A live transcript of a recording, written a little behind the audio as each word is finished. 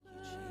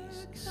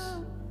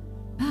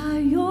by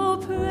your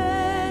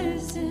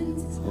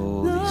presence,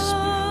 Holy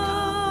Spirit,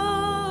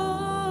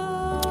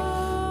 come.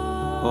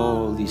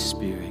 Holy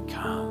Spirit,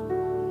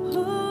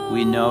 come.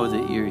 We know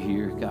that you're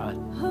here, God.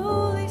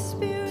 Holy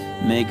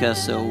Spirit, Make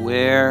us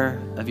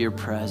aware of your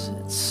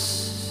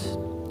presence.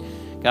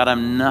 God,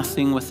 I'm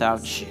nothing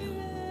without you.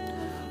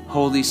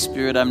 Holy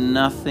Spirit, I'm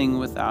nothing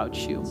without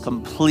you.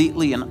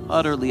 Completely and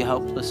utterly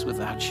helpless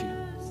without you.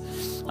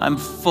 I'm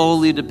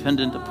fully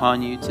dependent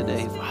upon you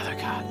today, Father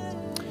God.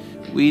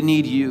 We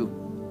need you.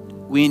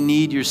 We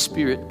need your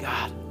Spirit,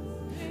 God.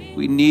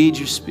 We need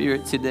your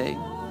Spirit today.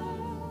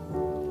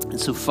 And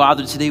so,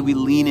 Father, today we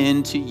lean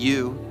into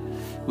you.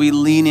 We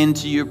lean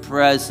into your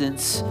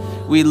presence.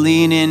 We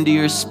lean into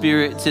your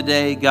Spirit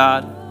today,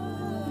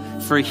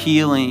 God, for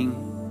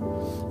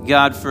healing,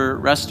 God, for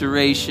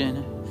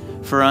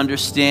restoration, for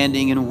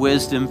understanding and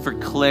wisdom, for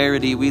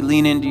clarity. We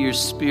lean into your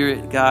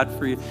Spirit, God,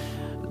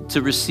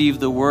 to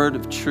receive the word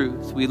of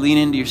truth. We lean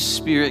into your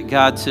Spirit,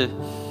 God, to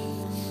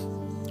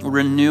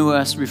renew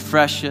us,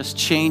 refresh us,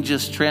 change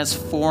us,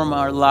 transform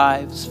our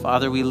lives.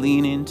 Father, we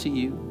lean into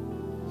you.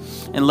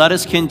 And let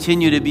us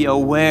continue to be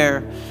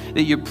aware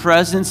that your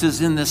presence is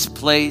in this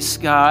place,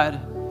 God,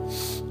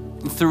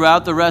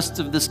 throughout the rest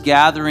of this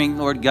gathering,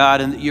 Lord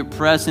God, and that your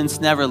presence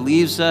never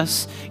leaves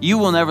us. You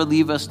will never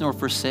leave us nor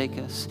forsake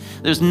us.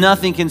 There's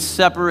nothing can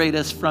separate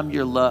us from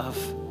your love.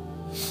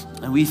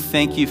 And we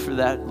thank you for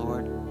that,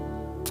 Lord.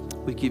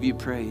 We give you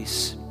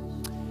praise.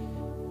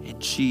 In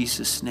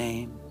Jesus'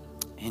 name,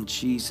 in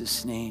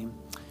Jesus' name,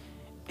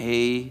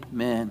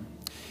 amen.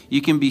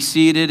 You can be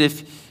seated.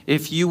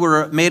 If you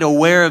were made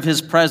aware of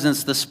his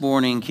presence this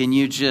morning, can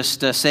you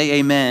just say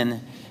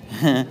amen?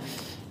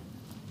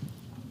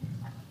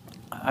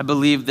 I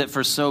believe that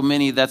for so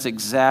many, that's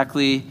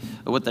exactly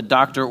what the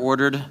doctor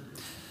ordered,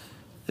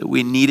 that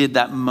we needed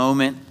that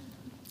moment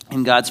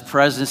in God's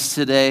presence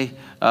today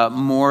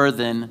more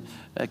than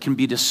can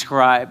be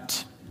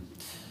described.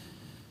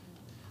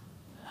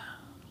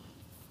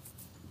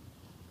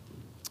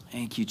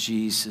 Thank you,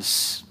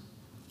 Jesus.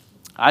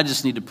 I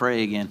just need to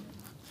pray again.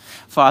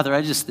 Father,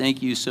 I just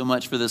thank you so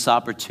much for this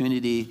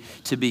opportunity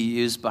to be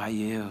used by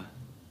you.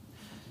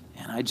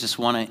 And I just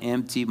want to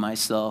empty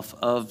myself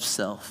of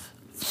self.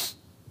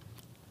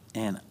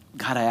 And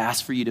God, I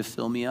ask for you to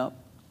fill me up.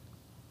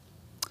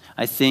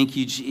 I thank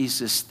you,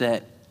 Jesus,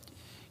 that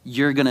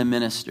you're going to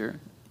minister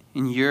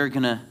and you're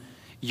going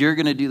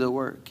to do the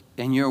work,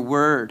 and your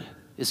word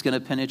is going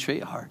to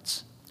penetrate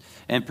hearts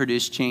and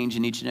produce change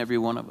in each and every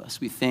one of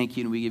us. We thank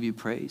you and we give you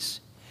praise.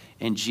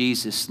 In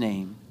Jesus'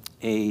 name,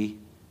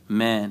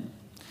 amen.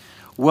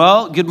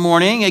 Well, good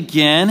morning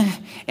again,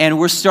 and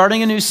we're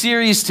starting a new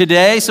series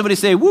today. Somebody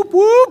say, whoop,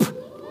 whoop.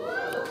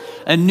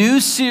 A new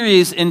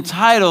series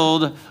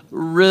entitled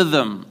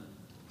Rhythm.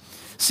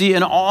 See,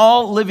 in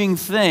all living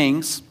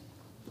things,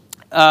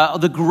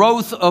 the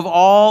growth of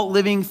all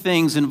living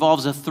things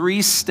involves a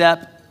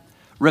 3-step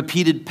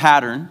repeated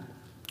pattern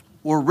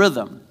or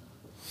rhythm.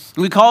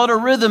 We call it a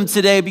rhythm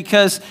today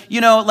because,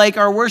 like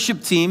our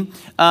worship team,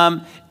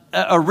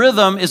 a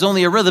rhythm is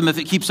only a rhythm if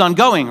it keeps on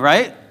going,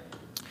 right?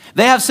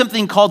 They have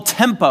something called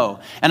tempo,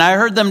 and I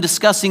heard them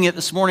discussing it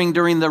this morning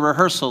during the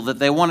rehearsal, that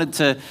they wanted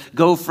to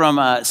go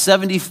from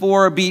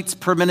 74 beats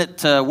per minute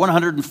to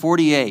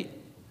 148.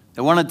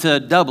 They wanted to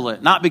double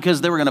it, not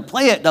because they were going to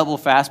play it double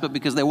fast, but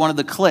because they wanted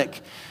the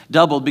click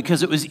doubled,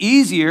 because it was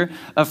easier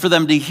for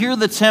them to hear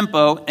the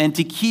tempo and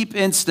to keep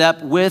in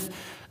step with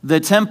the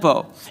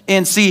tempo.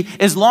 And see,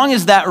 as long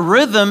as that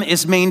rhythm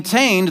is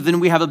maintained, then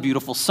we have a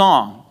beautiful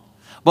song.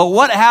 But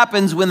what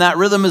happens when that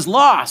rhythm is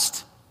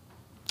lost?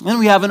 Then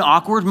we have an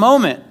awkward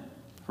moment,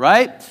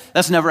 right?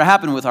 That's never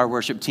happened with our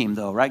worship team,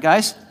 though, right,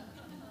 guys?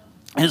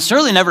 And it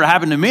certainly never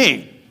happened to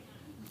me.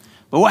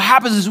 But what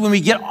happens is when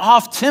we get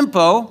off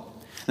tempo,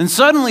 then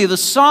suddenly the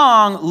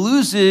song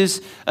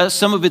loses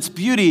some of its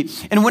beauty.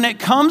 And when it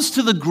comes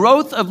to the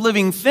growth of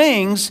living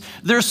things,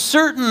 there's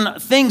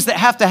certain things that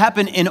have to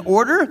happen in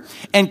order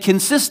and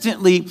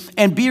consistently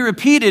and be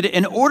repeated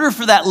in order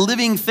for that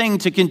living thing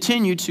to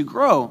continue to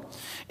grow.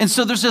 And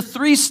so there's a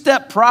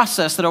 3-step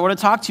process that I want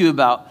to talk to you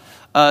about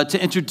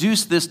to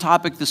introduce this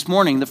topic this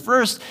morning. The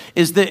first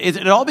is that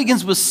it all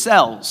begins with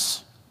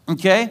cells,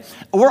 okay?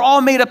 We're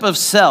all made up of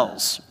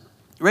cells.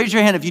 Raise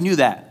your hand if you knew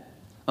that,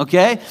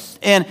 okay?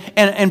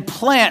 And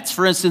plants,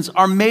 for instance,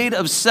 are made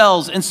of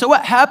cells. And so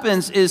what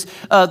happens is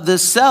the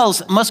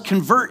cells must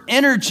convert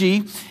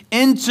energy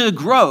into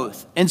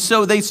growth. And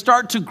so they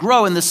start to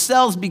grow, and the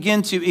cells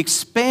begin to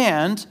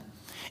expand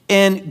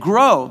and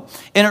grow.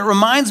 And it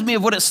reminds me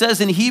of what it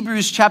says in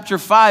Hebrews chapter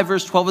 5,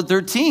 verse 12 and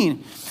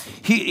 13.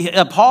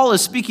 Paul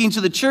is speaking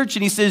to the church,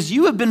 and he says,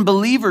 you have been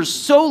believers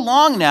so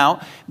long now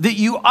that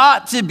you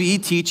ought to be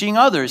teaching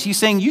others. He's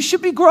saying you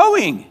should be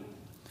growing.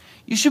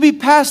 You should be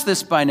past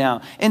this by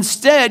now.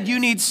 Instead, you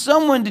need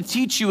someone to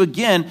teach you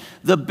again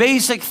the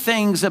basic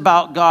things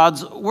about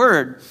God's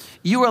word.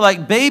 You are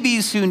like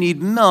babies who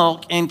need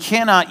milk and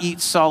cannot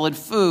eat solid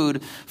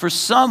food. For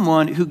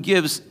someone who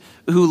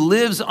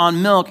lives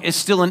on milk is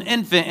still an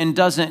infant and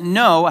doesn't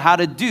know how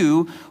to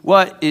do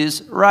what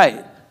is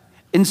right.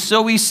 And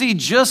so we see,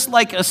 just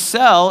like a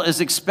cell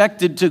is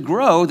expected to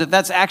grow,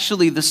 that's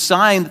actually the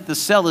sign that the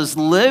cell is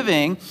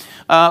living,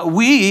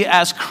 we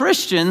as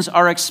Christians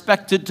are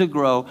expected to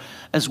grow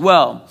as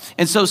well.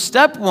 And so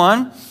step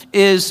one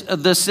is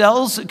the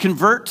cells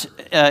convert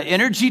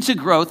energy to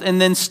growth.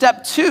 And then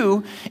step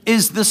two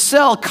is the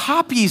cell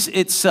copies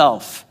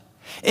itself.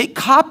 It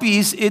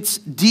copies its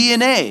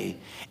DNA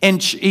and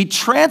it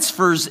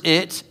transfers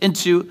it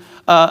into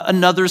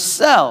another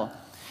cell.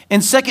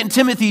 In 2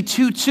 Timothy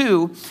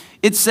 2:2,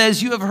 it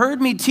says, "You have heard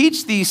me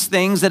teach these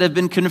things that have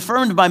been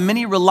confirmed by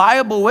many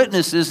reliable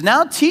witnesses.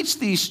 Now teach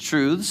these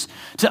truths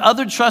to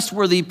other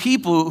trustworthy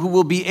people who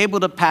will be able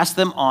to pass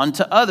them on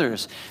to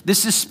others."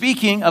 This is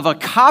speaking of a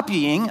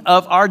copying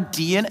of our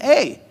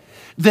DNA.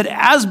 That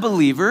as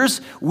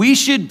believers, we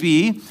should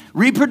be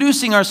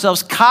reproducing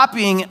ourselves,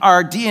 copying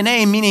our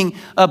DNA, meaning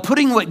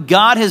putting what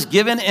God has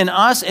given in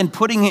us and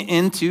putting it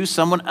into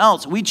someone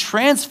else. We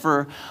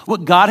transfer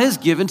what God has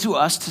given to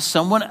us to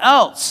someone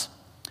else.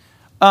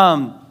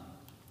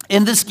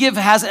 And this gift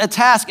has a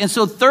task. And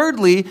so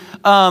thirdly,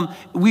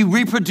 we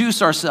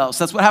reproduce ourselves.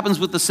 That's what happens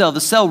with the cell. The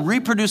cell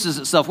reproduces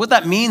itself. What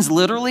that means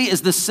literally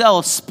is the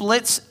cell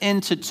splits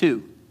into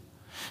two.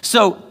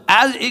 So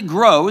as it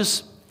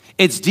grows,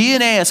 its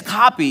DNA is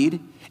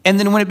copied, and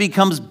then when it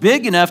becomes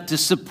big enough to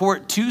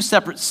support two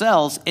separate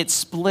cells, it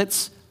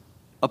splits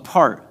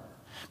apart.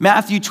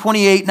 Matthew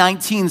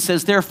 28:19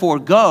 says, "Therefore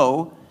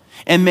go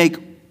and make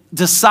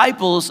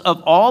disciples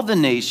of all the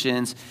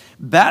nations,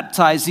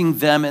 baptizing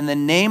them in the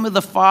name of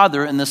the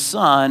Father and the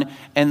Son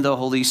and the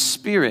Holy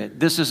Spirit."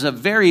 This is a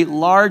very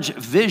large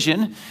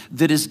vision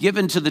that is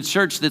given to the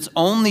church that's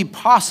only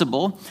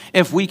possible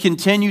if we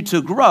continue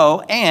to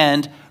grow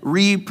and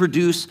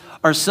reproduce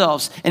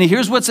ourselves. And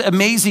here's what's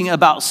amazing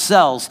about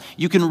cells.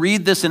 You can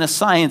read this in a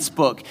science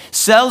book.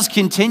 Cells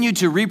continue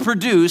to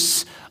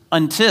reproduce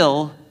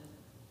until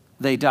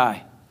they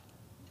die.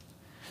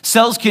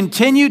 Cells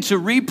continue to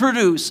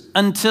reproduce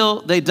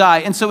until they die.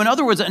 And so, in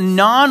other words, a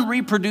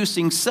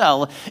non-reproducing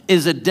cell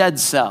is a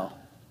dead cell.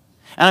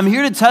 And I'm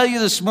here to tell you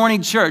this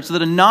morning, church,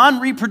 that a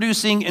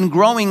non-reproducing and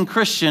growing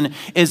Christian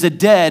is a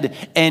dead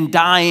and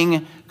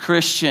dying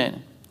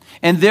Christian.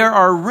 And there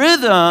are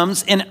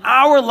rhythms in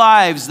our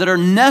lives that are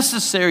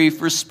necessary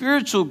for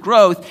spiritual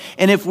growth.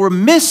 And if we're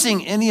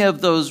missing any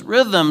of those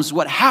rhythms,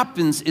 what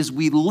happens is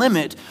we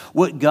limit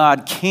what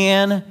God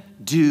can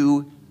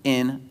do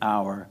in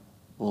our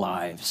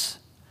lives.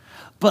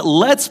 But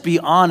let's be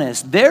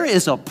honest, there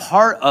is a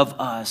part of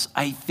us,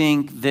 I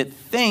think, that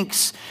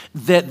thinks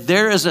that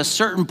there is a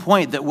certain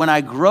point that when I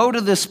grow to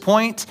this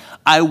point,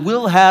 I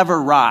will have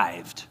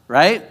arrived,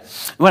 right?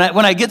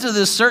 When I get to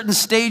this certain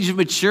stage of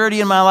maturity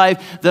in my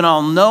life, then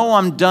I'll know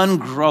I'm done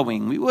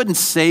growing. We wouldn't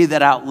say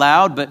that out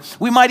loud, but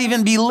we might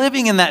even be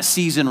living in that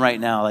season right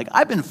now. Like,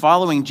 I've been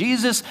following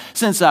Jesus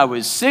since I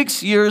was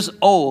 6 years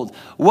old.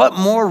 What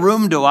more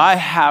room do I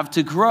have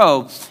to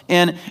grow?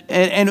 And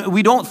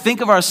we don't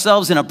think of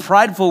ourselves in a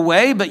prideful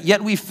way, but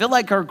yet we feel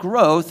like our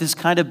growth has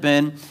kind of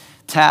been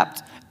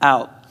tapped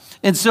out.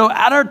 And so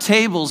at our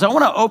tables, I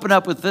want to open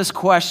up with this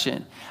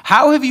question.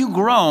 How have you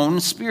grown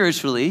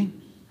spiritually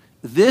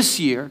this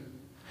year?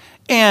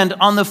 And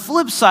on the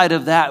flip side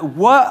of that,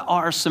 what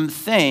are some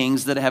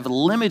things that have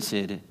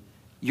limited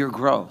your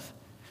growth?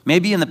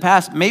 Maybe in the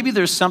past, maybe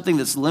there's something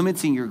that's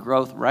limiting your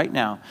growth right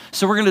now.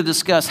 So we're going to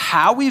discuss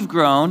how we've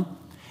grown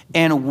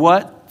and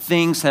what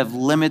things have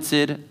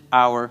limited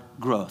our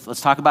growth.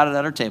 Let's talk about it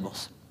at our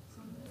tables.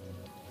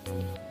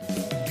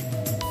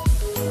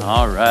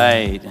 All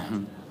right.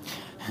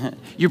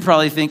 You're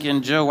probably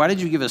thinking, Joe, why did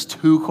you give us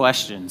 2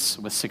 questions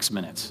with 6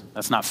 minutes?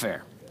 That's not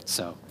fair.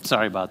 So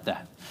sorry about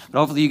that. But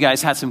hopefully you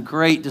guys had some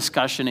great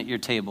discussion at your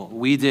table.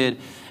 We did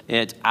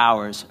at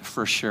ours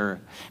for sure.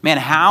 Man,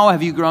 how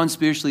have you grown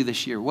spiritually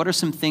this year? What are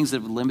some things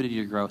that have limited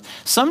your growth?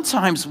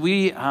 Sometimes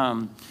we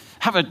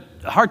have a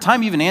hard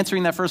time even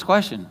answering that first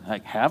question.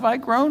 Like, have I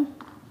grown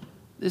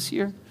this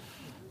year?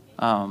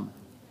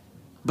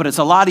 But it's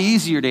a lot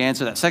easier to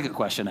answer that second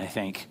question, I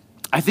think.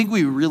 I think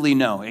we really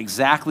know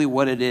exactly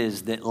what it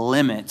is that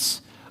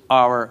limits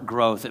our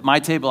growth. At my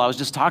table, I was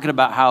just talking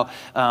about how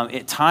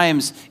at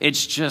times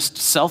it's just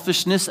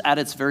selfishness at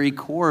its very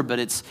core, but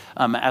it's,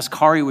 as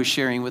Kari was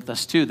sharing with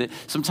us too, that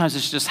sometimes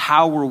it's just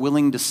how we're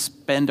willing to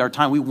spend our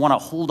time. We want to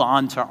hold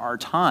on to our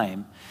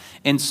time.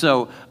 And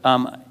so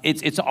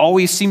it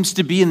always seems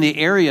to be in the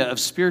area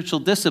of spiritual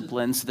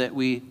disciplines that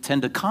we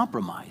tend to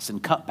compromise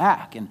and cut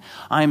back. And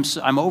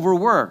I'm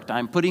overworked.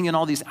 I'm putting in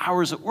all these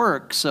hours at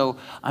work, so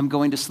I'm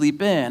going to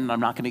sleep in. I'm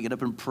not going to get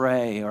up and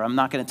pray, or I'm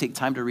not going to take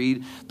time to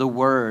read the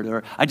Word,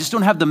 or I just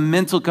don't have the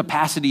mental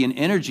capacity and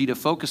energy to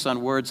focus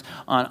on words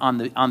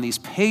on these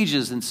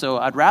pages. And so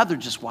I'd rather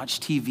just watch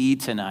TV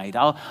tonight.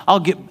 I'll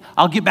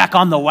get back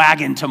on the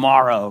wagon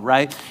tomorrow,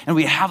 right? And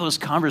we have those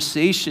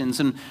conversations.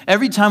 And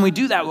every time we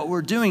do that, what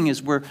we're doing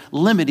is we're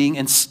limiting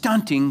and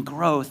stunting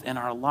growth in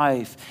our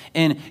life.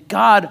 And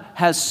God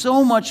has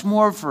so much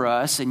more for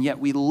us, and yet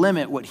we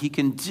limit what he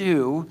can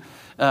do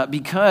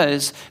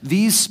because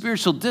these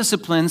spiritual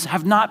disciplines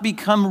have not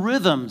become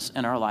rhythms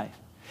in our life.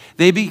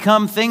 They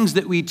become things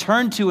that we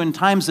turn to in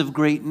times of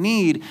great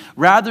need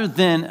rather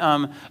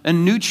than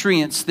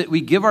nutrients that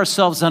we give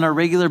ourselves on a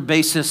regular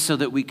basis so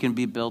that we can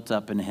be built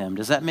up in Him.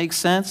 Does that make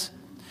sense?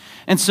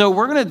 And so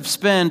we're going to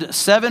spend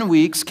 7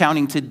 weeks,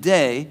 counting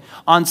today,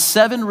 on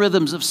 7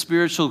 rhythms of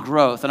spiritual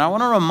growth. And I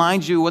want to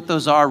remind you what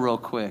those are real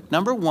quick.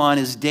 Number 1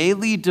 is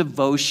daily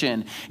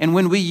devotion. And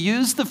when we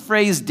use the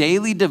phrase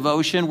daily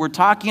devotion, we're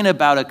talking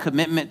about a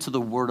commitment to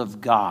the Word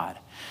of God.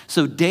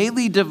 So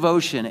daily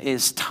devotion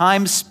is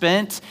time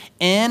spent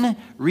in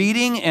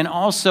reading and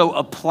also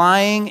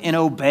applying and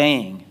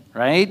obeying,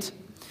 right?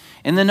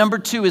 And then number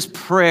 2 is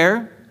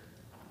prayer.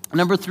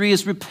 Number 3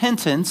 is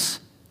repentance.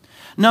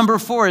 Number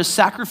 4 is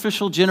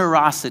sacrificial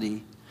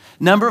generosity.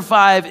 Number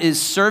 5 is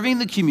serving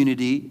the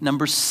community.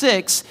 Number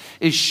 6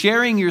 is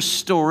sharing your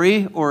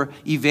story or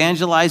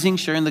evangelizing,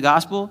 sharing the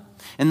gospel.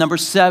 And number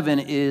 7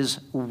 is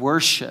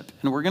worship.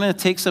 And we're going to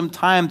take some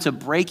time to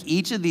break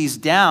each of these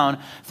down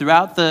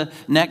throughout the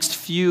next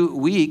few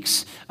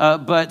weeks.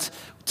 But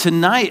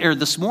tonight, or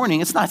this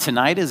morning, it's not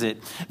tonight, is it?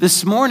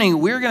 This morning,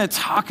 we're going to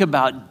talk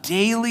about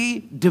daily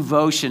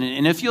devotion.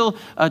 And if you'll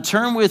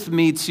turn with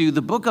me to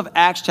the book of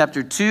Acts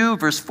chapter 2,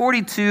 verse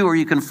 42, or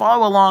you can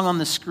follow along on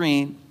the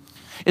screen.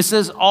 It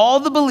says, all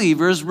the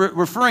believers,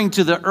 referring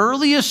to the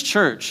earliest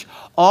church,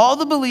 all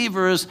the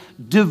believers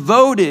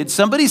devoted,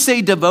 somebody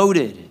say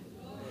devoted.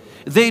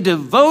 They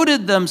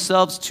devoted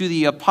themselves to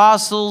the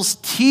apostles'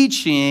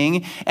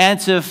 teaching and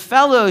to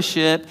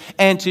fellowship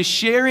and to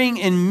sharing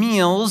in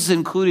meals,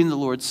 including the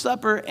Lord's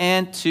Supper,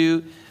 and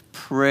to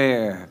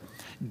prayer.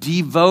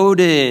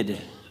 Devoted.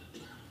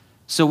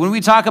 So when we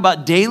talk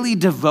about daily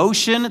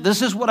devotion,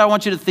 this is what I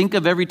want you to think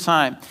of every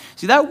time.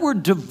 See, that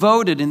word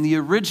devoted in the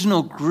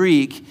original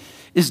Greek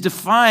is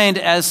defined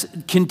as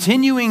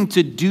continuing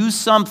to do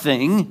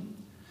something.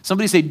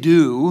 Somebody say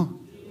do.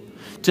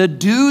 To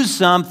do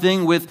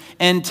something with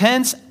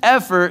intense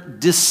effort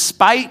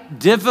despite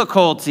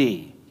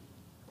difficulty.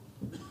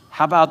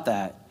 How about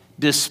that?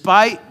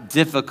 Despite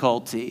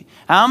difficulty.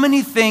 How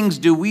many things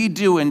do we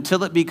do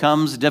until it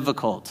becomes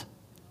difficult?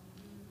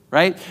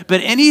 Right?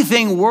 But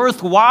anything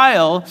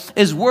worthwhile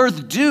is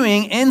worth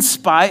doing in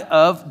spite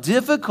of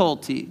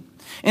difficulty.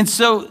 And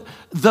so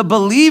the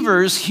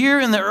believers here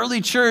in the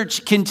early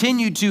church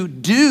continue to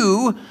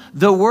do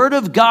the Word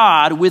of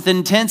God with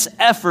intense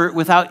effort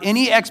without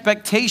any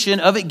expectation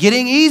of it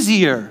getting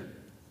easier.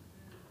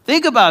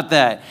 Think about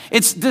that.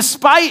 It's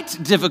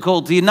despite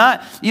difficulty,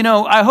 not,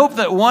 I hope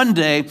that one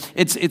day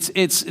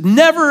it's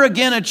never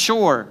again a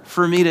chore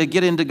for me to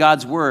get into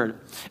God's Word,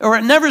 or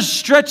it never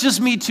stretches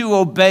me to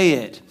obey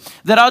it,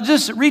 that I'll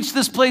just reach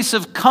this place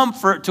of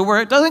comfort to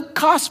where it doesn't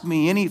cost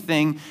me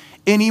anything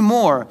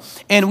anymore.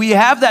 And we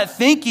have that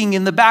thinking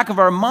in the back of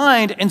our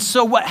mind. And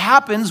so what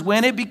happens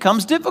when it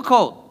becomes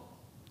difficult?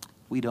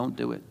 We don't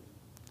do it.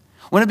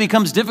 When it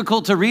becomes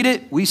difficult to read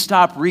it, we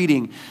stop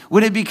reading.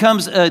 When it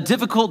becomes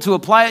difficult to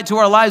apply it to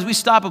our lives, we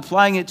stop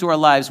applying it to our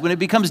lives. When it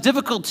becomes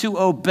difficult to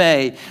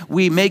obey,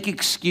 we make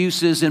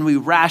excuses and we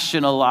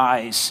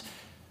rationalize.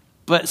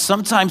 But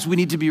sometimes we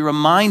need to be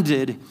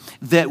reminded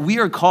that we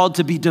are called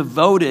to be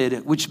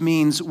devoted, which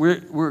means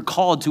we're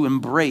called to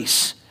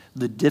embrace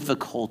the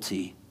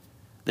difficulty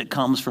that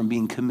comes from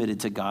being committed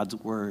to God's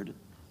Word.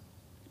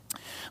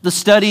 The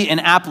study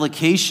and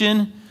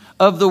application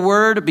of the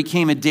Word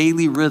became a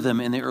daily rhythm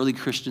in the early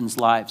Christians'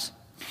 lives.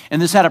 And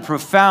this had a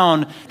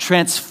profound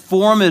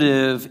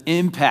transformative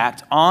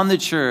impact on the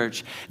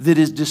church that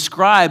is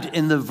described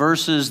in the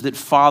verses that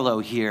follow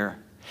here.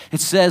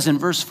 It says in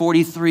verse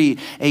 43,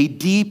 a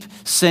deep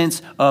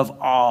sense of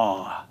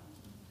awe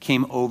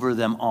came over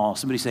them all.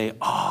 Somebody say,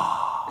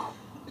 awe.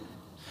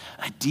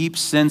 A deep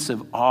sense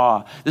of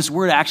awe. This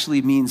word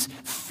actually means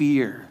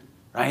fear,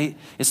 right?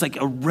 It's like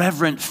a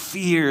reverent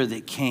fear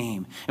that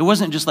came. It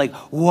wasn't just like,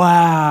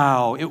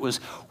 wow. It was,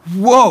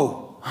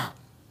 whoa.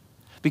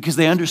 Because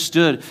they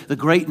understood the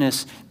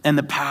greatness and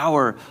the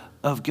power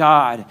of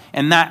God.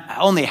 And that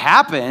only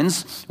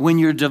happens when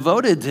you're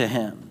devoted to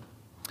Him.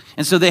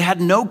 And so they had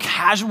no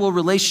casual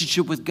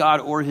relationship with God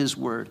or His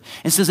Word.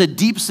 It says a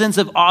deep sense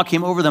of awe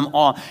came over them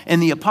all.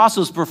 And the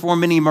apostles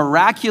performed many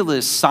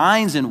miraculous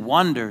signs and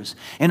wonders.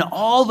 And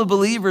all the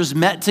believers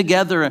met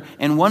together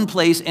in one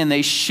place and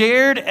they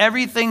shared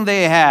everything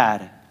they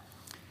had.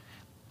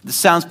 This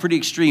sounds pretty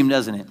extreme,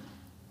 doesn't it?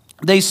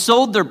 They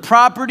sold their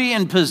property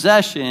and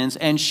possessions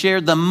and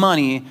shared the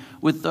money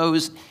with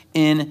those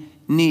in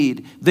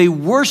need. They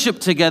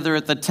worshiped together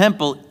at the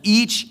temple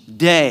each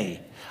day.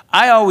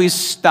 I always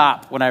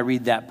stop when I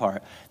read that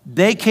part.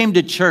 They came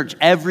to church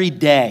every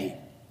day.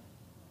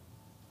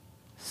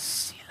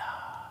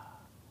 Selah.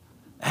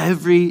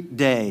 Every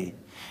day.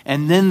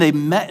 And then they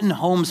met in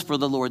homes for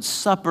the Lord's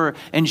Supper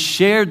and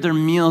shared their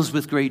meals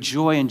with great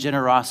joy and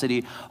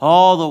generosity,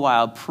 all the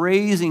while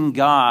praising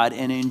God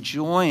and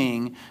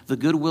enjoying the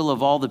goodwill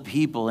of all the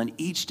people. And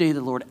each day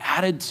the Lord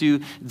added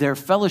to their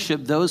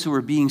fellowship those who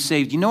were being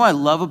saved. You know what I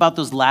love about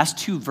those last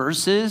 2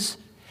 verses?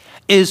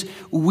 Is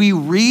we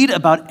read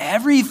about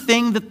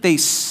everything that they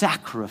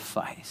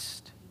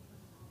sacrificed,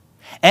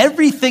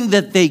 everything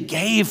that they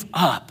gave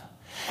up,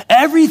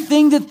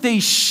 everything that they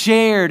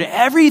shared,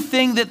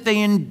 everything that they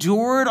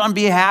endured on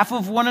behalf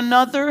of one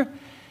another,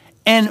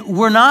 and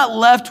were not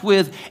left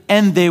with,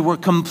 and they were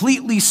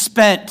completely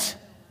spent,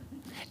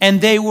 and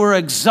they were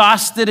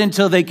exhausted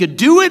until they could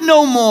do it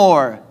no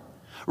more.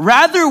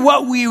 Rather,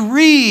 what we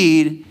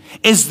read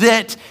is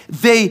that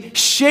they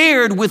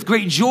shared with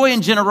great joy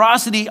and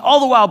generosity, all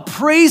the while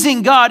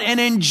praising God and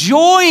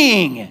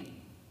enjoying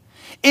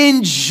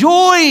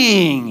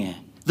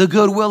the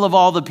goodwill of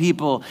all the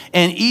people.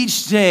 And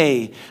each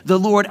day, the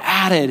Lord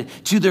added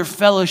to their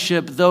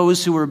fellowship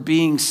those who were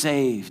being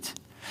saved.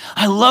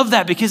 I love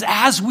that because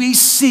as we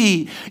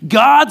see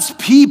God's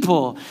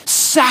people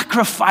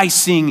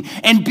sacrificing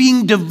and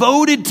being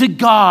devoted to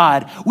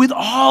God with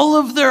all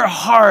of their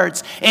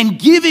hearts and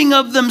giving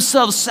of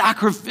themselves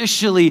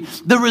sacrificially,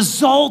 the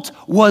result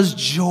was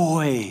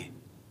joy.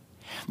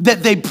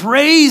 That they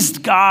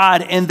praised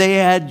God and they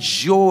had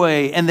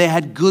joy and they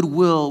had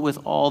goodwill with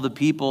all the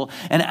people.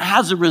 And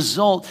as a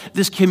result,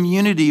 this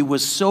community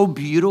was so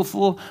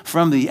beautiful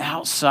from the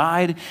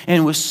outside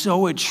and was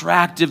so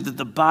attractive that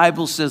the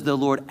Bible says the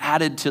Lord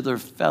added to their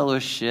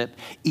fellowship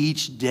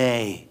each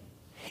day.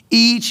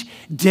 Each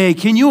day.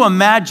 Can you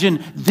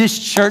imagine this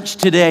church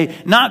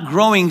today not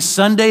growing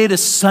Sunday to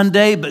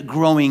Sunday, but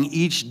growing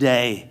each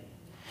day?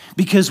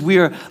 Because we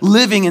are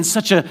living in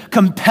such a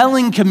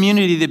compelling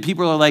community that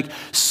people are like,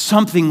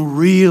 something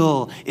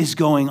real is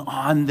going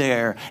on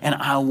there, and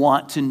I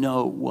want to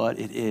know what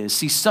it is.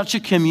 See, such a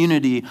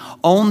community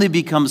only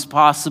becomes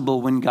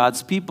possible when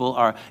God's people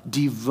are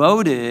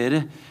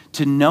devoted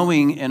to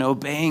knowing and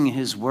obeying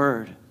His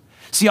word.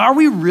 See, are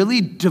we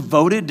really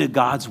devoted to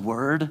God's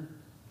word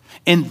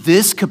in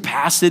this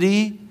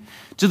capacity?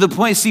 To the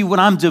point, see, when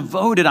I'm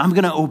devoted, I'm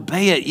going to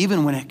obey it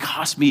even when it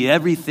costs me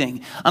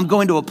everything. I'm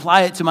going to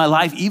apply it to my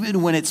life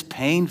even when it's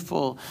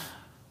painful.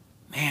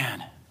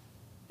 Man,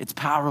 it's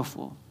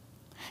powerful.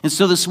 And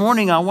so this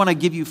morning, I want to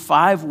give you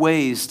 5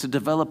 ways to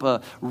develop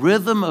a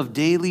rhythm of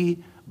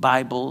daily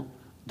Bible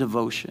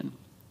devotion.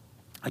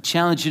 I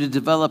challenge you to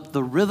develop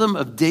the rhythm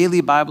of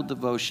daily Bible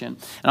devotion.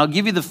 And I'll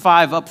give you the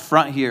 5 up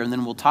front here, and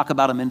then we'll talk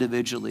about them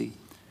individually.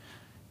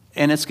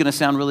 And it's going to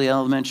sound really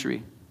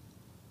elementary.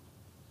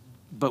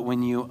 But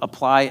when you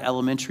apply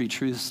elementary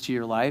truths to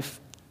your life,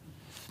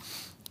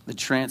 the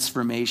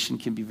transformation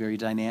can be very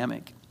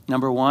dynamic.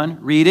 Number 1,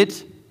 read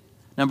it.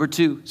 Number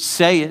 2,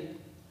 say it.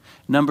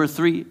 Number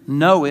 3,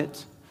 know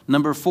it.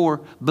 Number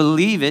 4,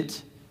 believe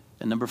it.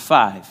 And number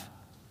 5,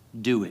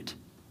 do it.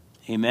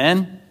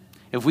 Amen?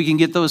 If we can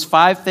get those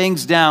 5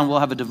 things down,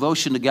 we'll have a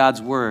devotion to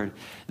God's word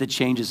that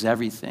changes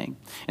everything.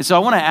 And so I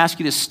want to ask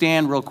you to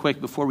stand real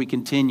quick before we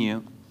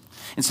continue.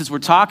 And since we're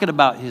talking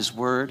about His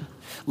word,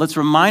 let's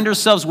remind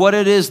ourselves what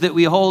it is that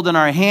we hold in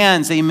our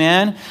hands,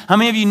 amen? How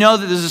many of you know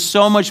that this is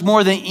so much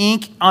more than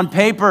ink on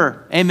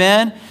paper,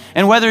 amen?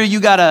 And whether you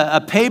got a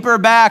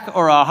paperback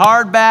or a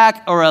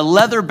hardback or a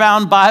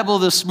leather-bound Bible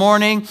this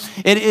morning,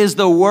 it is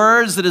the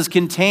words that is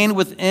contained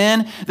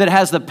within that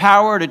has the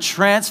power to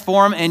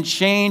transform and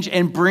change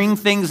and bring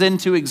things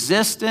into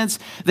existence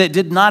that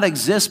did not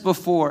exist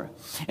before.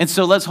 And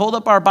so let's hold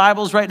up our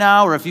Bibles right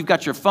now, or if you've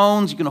got your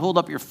phones, you can hold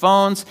up your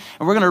phones,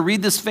 and we're going to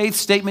read this faith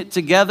statement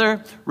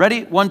together.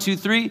 Ready? 1, 2,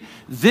 3.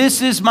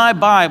 This is my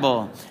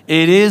Bible.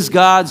 It is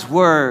God's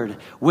word.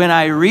 When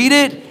I read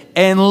it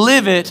and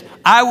live it,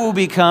 I will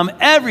become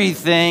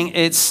everything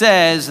it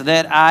says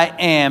that I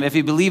am. If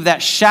you believe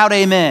that, shout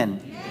amen.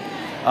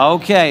 Yeah.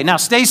 Okay, now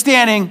stay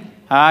standing.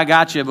 I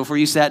got you before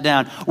you sat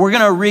down. We're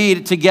going to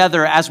read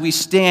together as we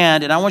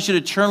stand, and I want you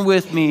to turn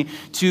with me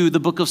to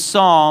the book of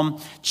Psalm,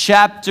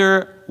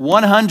 chapter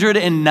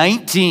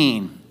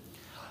 119.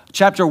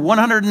 Chapter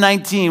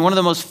 119, one of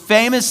the most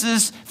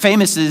famous,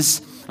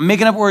 I'm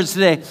making up words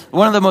today,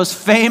 one of the most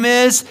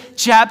famous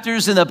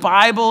chapters in the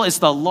Bible. It's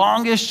the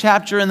longest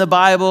chapter in the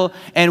Bible,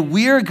 and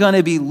we're going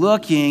to be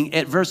looking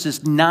at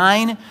verses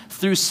 9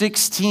 through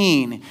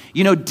 16.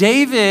 You know,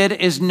 David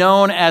is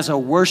known as a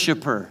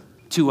worshiper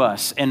to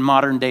us in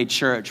modern day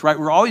church, right?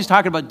 We're always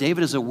talking about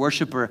David as a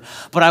worshiper,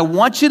 but I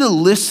want you to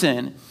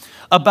listen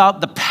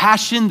about the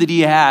passion that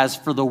he has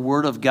for the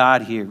word of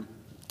God here.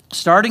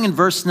 Starting in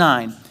verse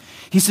 9,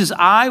 he says,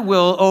 I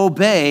will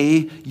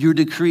obey your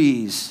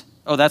decrees.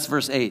 Oh, that's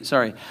verse 8,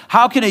 sorry.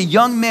 How can a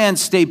young man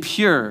stay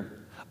pure?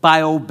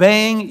 By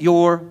obeying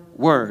your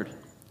word.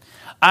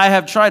 I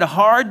have tried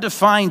hard to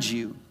find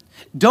you.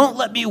 Don't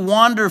let me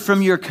wander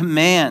from your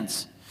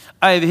commands.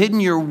 I have hidden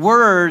your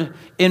word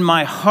in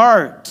my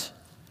heart,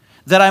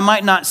 that I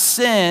might not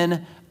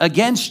sin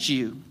against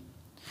you.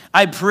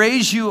 I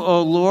praise you,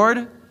 O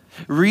Lord.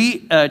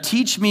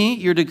 Teach me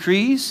your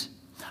decrees.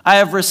 I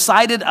have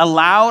recited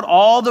aloud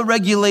all the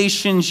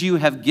regulations you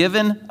have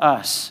given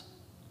us.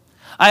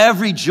 I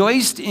have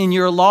rejoiced in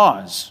your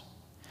laws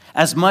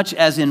as much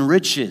as in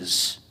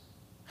riches.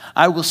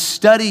 I will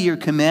study your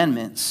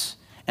commandments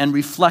and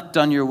reflect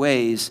on your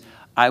ways.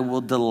 I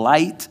will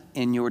delight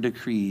in your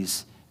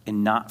decrees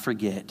and not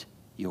forget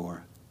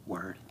your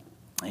word.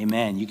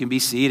 Amen. You can be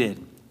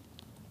seated.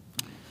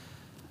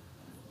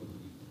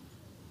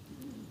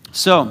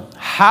 So,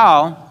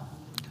 how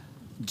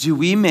do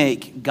we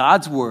make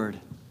God's word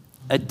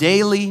a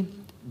daily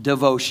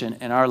devotion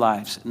in our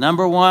lives?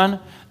 Number one,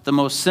 the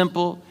most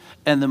simple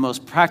and the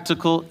most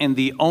practical and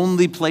the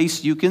only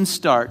place you can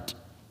start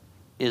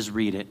is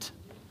read it.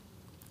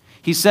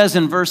 He says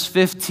in verse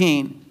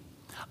 15,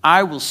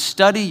 I will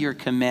study your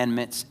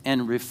commandments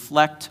and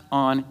reflect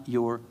on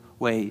your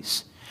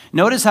ways.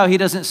 Notice how he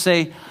doesn't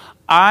say,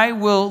 I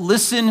will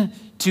listen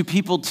to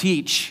people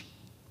teach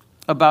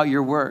about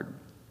your word.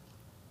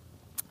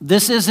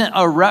 This isn't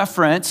a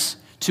reference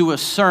to a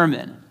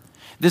sermon.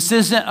 This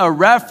isn't a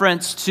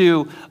reference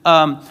to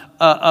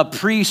a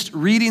priest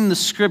reading the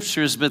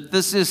scriptures, but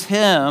this is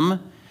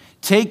him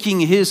taking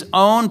his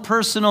own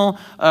personal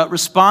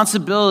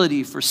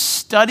responsibility for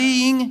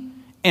studying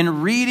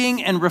and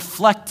reading and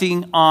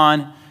reflecting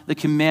on the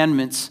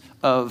commandments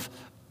of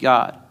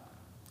God.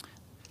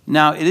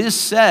 Now, it is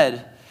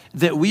said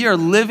that we are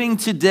living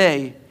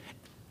today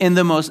in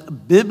the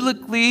most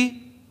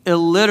biblically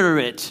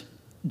illiterate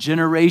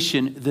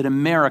generation that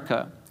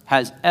America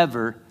has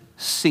ever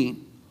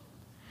seen.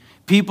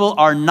 People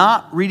are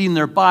not reading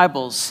their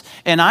Bibles.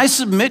 And I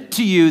submit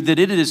to you that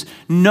it is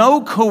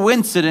no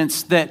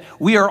coincidence that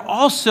we are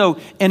also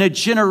in a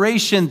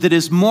generation that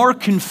is more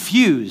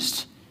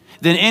confused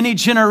than any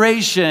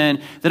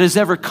generation that has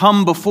ever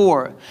come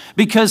before.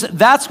 Because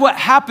that's what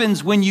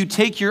happens when you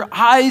take your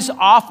eyes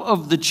off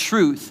of the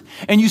truth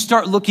and you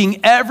start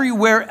looking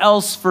everywhere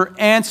else for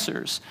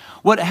answers.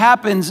 What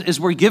happens is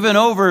we're given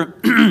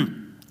over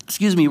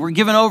we're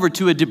given over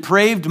to a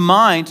depraved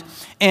mind,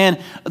 and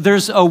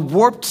there's a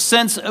warped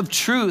sense of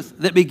truth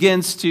that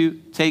begins to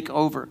take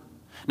over.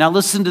 Now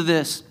listen to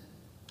this.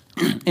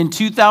 In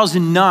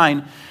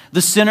 2009,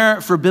 the Center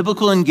for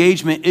Biblical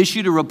Engagement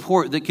issued a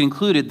report that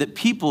concluded that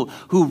people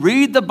who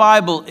read the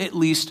Bible at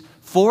least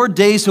 4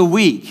 days a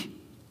week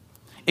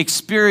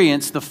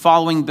experience the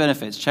following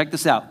benefits. Check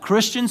this out.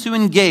 Christians who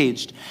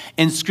engaged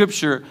in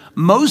Scripture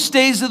most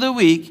days of the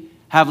week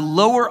have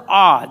lower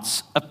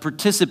odds of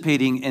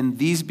participating in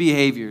these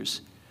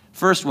behaviors.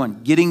 First one,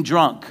 getting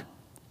drunk.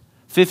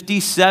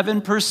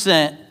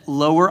 57%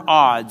 lower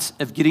odds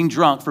of getting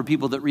drunk for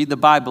people that read the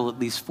Bible at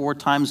least 4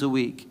 times a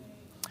week.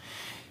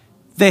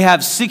 They have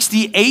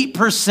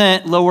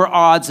 68% lower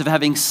odds of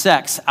having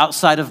sex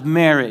outside of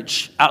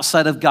marriage,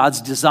 outside of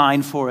God's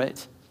design for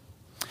it.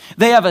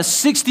 They have a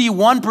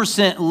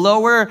 61%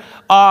 lower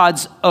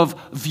odds of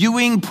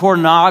viewing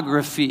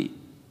pornography.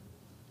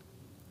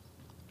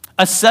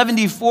 A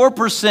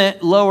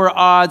 74% lower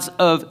odds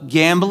of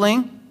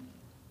gambling.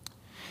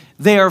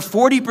 They are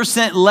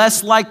 40%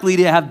 less likely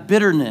to have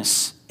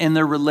bitterness in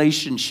their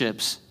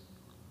relationships.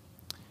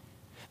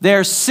 They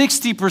are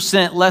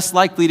 60% less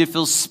likely to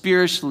feel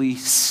spiritually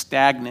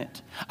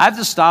stagnant. I have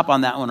to stop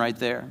on that one right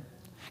there,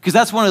 because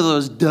that's one of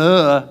those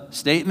duh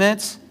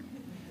statements,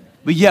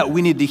 but yet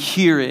we need to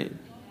hear it.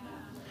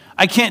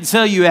 I can't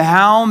tell you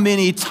how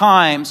many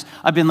times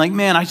I've been like,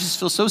 man, I just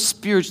feel so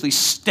spiritually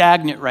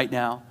stagnant right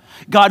now.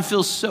 God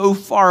feels so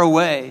far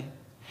away.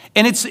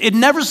 And it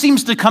never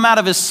seems to come out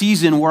of a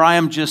season where I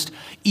am just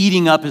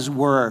eating up his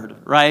word,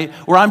 right?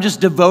 Where I'm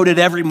just devoted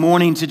every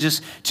morning to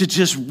just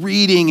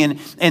reading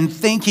and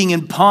thinking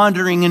and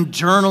pondering and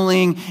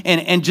journaling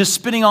and just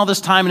spending all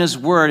this time in his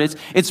word.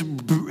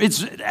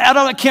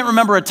 I can't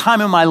remember a time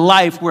in my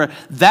life where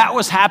that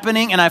was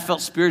happening and I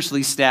felt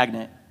spiritually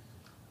stagnant.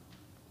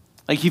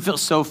 Like he felt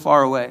so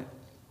far away.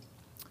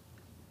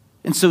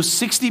 And so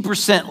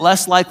 60%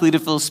 less likely to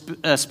feel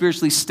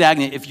spiritually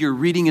stagnant if you're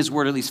reading his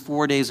word at least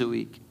 4 days a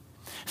week.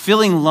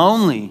 Feeling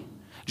lonely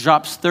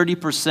drops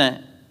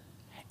 30%.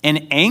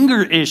 And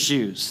anger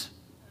issues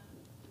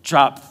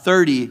drop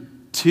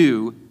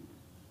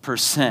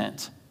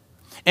 32%.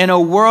 In a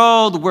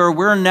world where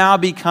we're now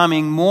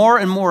becoming more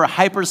and more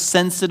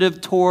hypersensitive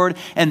toward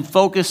and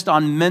focused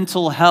on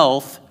mental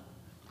health,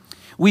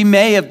 we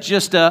may have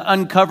just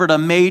uncovered a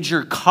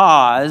major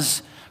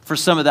cause for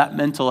some of that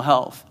mental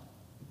health.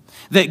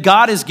 That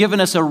God has given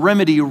us a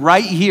remedy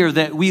right here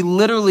that we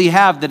literally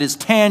have, that is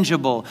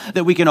tangible,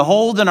 that we can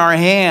hold in our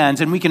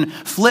hands and we can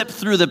flip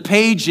through the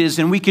pages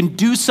and we can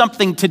do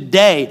something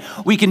today.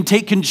 We can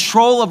take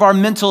control of our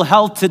mental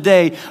health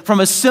today from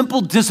a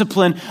simple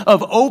discipline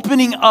of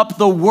opening up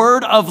the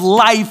word of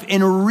life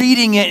and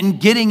reading it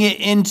and getting it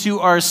into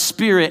our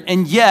spirit.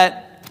 And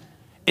yet,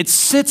 it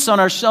sits on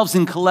our shelves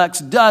and collects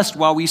dust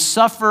while we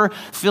suffer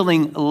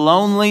feeling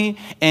lonely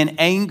and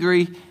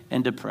angry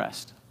and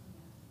depressed.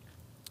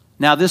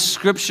 Now, this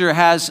scripture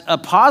has a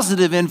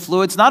positive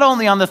influence, not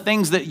only on the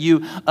things that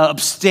you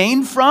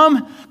abstain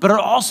from, but it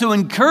also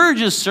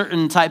encourages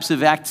certain types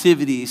of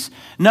activities.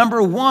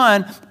 Number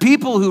one,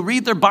 people who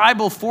read their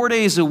Bible 4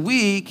 days a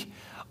week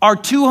are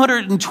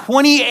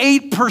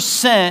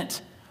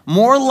 228%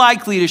 more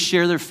likely to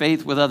share their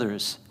faith with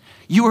others.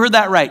 You heard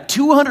that right,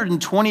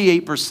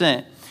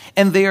 228%.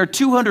 And they are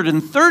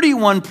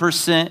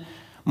 231%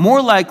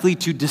 more likely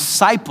to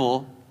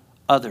disciple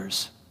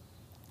others.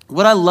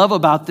 what I love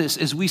about this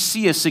is we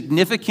see a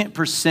significant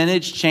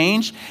percentage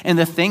change in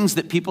the things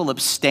that people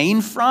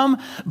abstain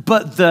from,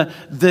 but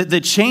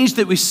the change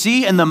that we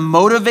see and the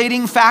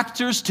motivating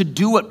factors to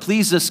do what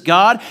pleases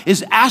God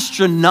is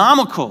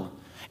astronomical.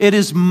 It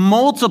is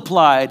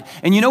multiplied.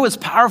 And you know what's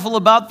powerful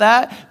about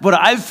that? What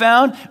I've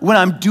found, when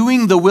I'm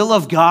doing the will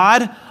of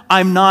God,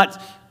 I'm not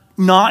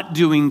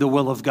doing the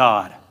will of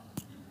God.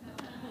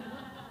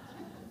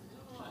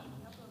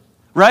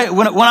 Right?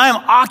 When I'm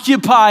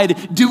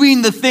occupied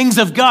doing the things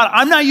of God,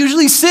 I'm not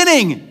usually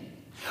sinning.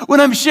 When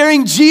I'm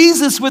sharing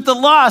Jesus with the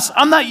lost,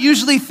 I'm not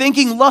usually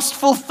thinking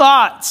lustful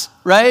thoughts,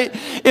 right?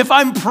 If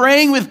I'm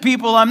praying with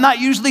people, I'm not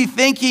usually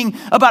thinking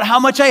about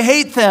how much I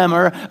hate them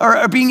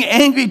or being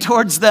angry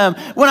towards them.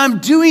 When I'm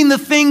doing the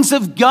things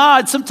of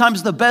God,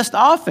 sometimes the best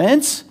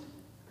offense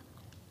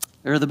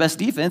or the best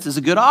defense is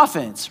a good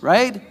offense,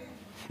 right?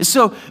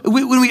 So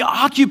when we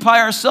occupy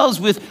ourselves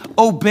with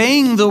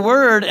obeying the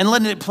word and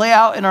letting it play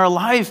out in our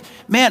life,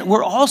 man,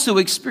 we're also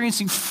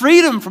experiencing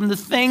freedom from the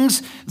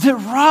things that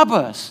rob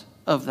us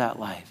of that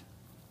life.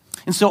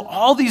 And so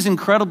all these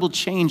incredible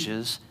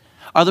changes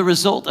are the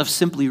result of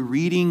simply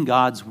reading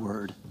God's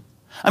word.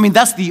 I mean,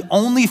 that's the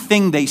only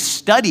thing they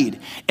studied.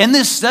 In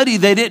this study,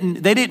 they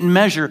didn't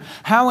measure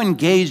how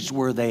engaged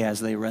were they as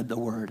they read the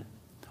word.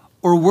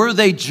 Or were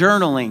they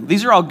journaling?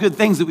 These are all good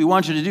things that we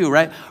want you to do,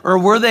 right? Or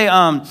were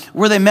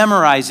they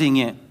memorizing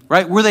it,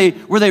 right? Were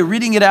they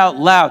reading it out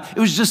loud? It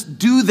was just,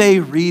 do they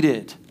read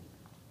it?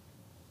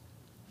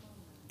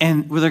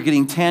 And were they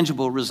getting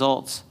tangible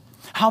results?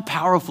 How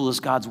powerful is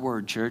God's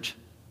word, church?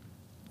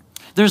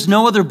 There's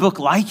no other book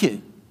like it.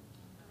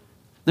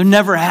 There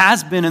never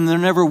has been and there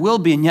never will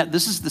be. And yet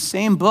this is the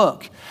same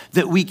book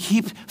that we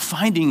keep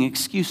finding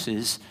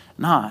excuses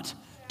not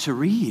to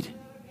read.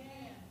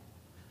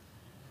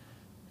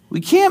 We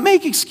can't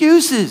make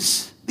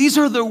excuses. These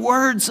are the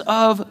words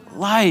of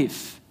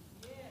life.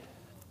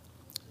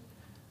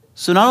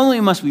 So not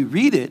only must we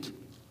read it,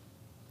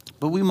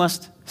 but we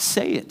must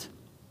say it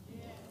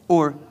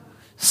or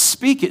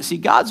speak it. See,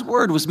 God's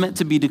word was meant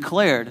to be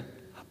declared.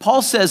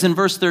 Paul says in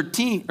verse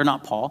 13, or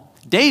not Paul,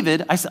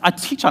 David, I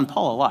teach on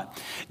Paul a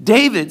lot.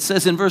 David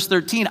says in verse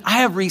 13, I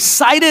have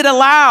recited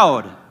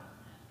aloud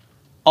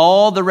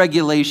all the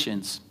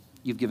regulations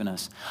you've given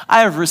us.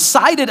 I have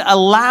recited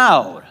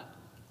aloud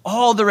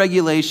all the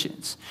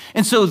regulations.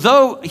 And so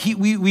though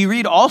we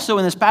read also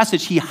in this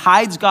passage, he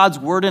hides God's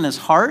word in his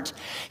heart,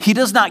 he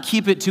does not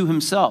keep it to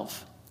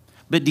himself,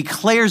 but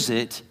declares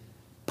it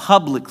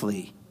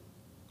publicly.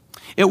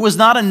 It was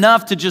not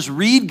enough to just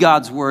read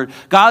God's word.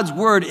 God's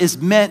word is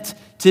meant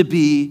to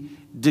be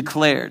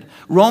declared.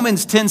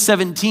 Romans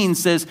 10:17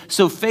 says,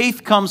 so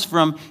faith comes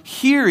from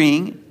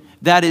hearing,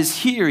 that is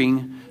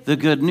hearing the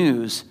good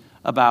news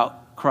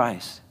about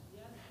Christ.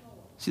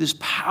 See, there's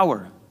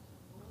power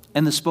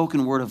and the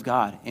spoken word of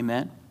God.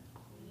 Amen?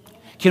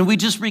 Can we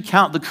just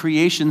recount the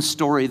creation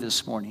story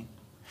this morning?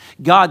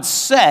 God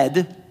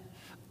said,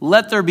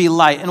 let there be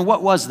light. And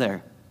what was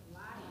there?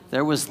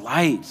 There was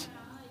light.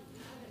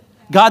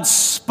 God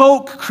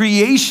spoke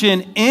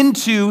creation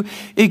into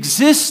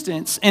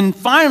existence. And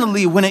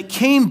finally, when it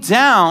came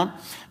down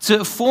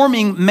to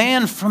forming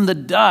man from the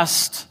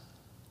dust,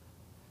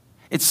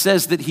 it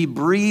says that he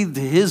breathed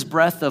his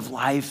breath of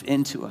life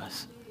into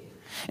us.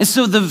 And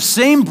so the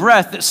same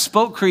breath that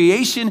spoke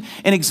creation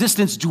and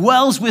existence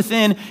dwells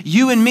within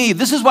you and me.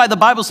 This is why the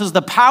Bible says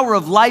the power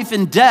of life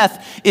and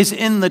death is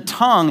in the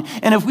tongue.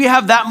 And if we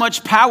have that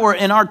much power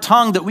in our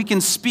tongue that we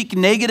can speak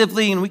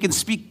negatively and we can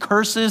speak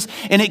curses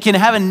and it can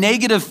have a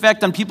negative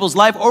effect on people's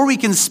life, or we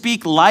can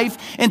speak life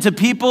into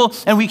people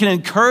and we can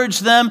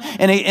encourage them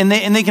and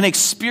they can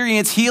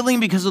experience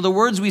healing because of the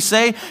words we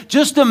say,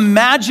 just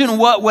imagine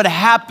what would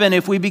happen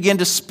if we begin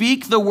to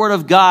speak the word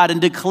of God and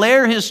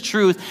declare his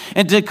truth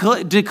and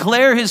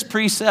declare his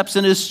precepts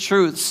and his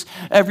truths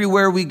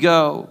everywhere we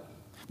go.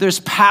 There's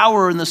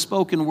power in the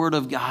spoken word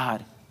of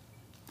God.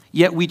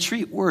 Yet we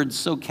treat words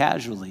so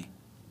casually.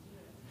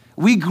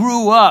 We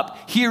grew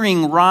up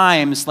hearing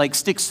rhymes like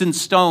sticks and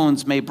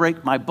stones may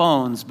break my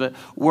bones, but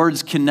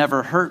words can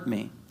never hurt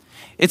me.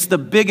 It's the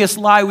biggest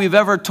lie we've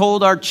ever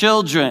told our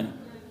children,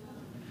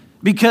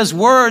 because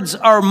words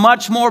are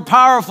much more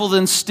powerful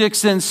than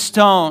sticks and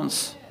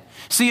stones.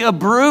 See, a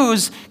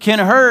bruise can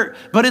hurt,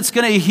 but it's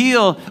going to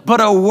heal. But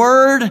a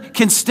word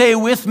can stay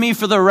with me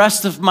for the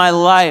rest of my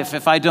life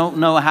if I don't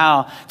know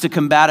how to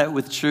combat it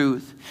with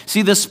truth.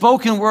 See, the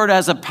spoken word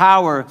has a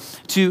power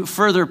to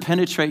further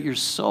penetrate your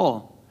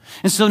soul.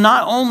 And so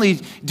not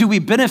only do we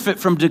benefit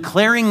from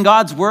declaring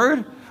God's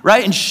word,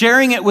 right, and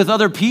sharing it with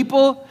other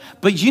people,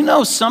 but you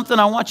know something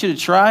I want you to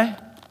try?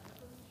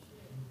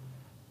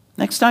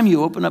 Next time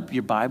you open up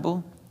your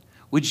Bible,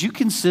 would you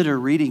consider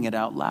reading it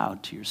out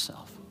loud to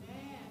yourself?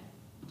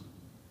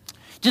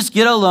 Just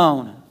get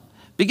alone.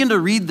 Begin to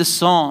read the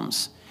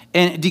Psalms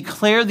and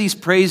declare these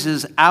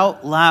praises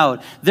out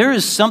loud. There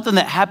is something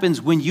that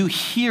happens when you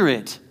hear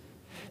it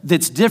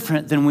that's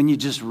different than when you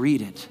just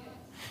read it.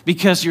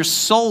 because your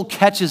soul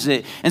catches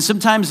it. And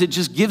sometimes it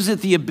just gives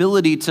it the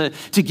ability to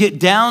get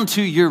down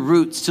to your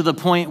roots to the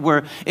point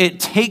where it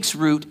takes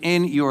root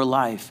in your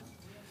life.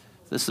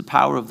 This is the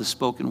power of the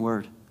spoken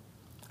word.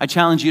 I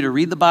challenge you to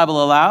read the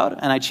Bible aloud,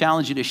 and I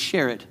challenge you to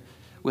share it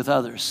with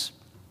others.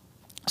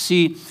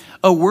 See,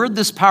 a word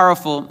this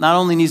powerful not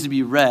only needs to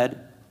be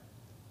read,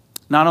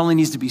 not only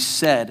needs to be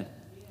said,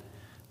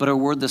 but a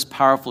word this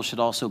powerful should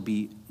also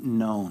be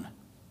known.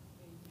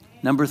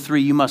 Number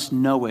 3, you must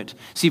know it.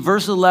 See,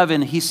 verse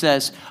 11, he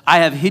says, I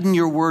have hidden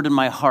your word in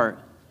my heart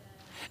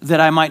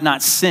that I might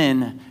not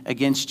sin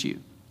against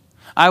you.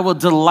 I will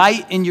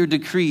delight in your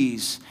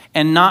decrees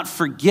and not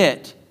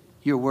forget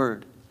your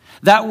word.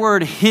 That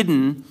word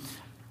hidden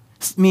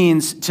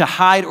means to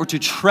hide or to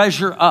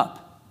treasure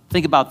up.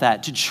 Think about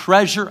that, to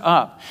treasure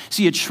up.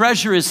 See, a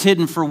treasure is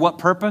hidden for what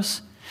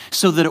purpose?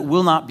 So that it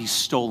will not be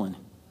stolen.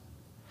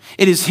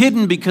 It is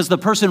hidden because the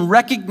person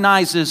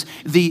recognizes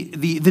the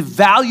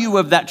value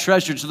of that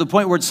treasure to the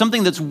point where it's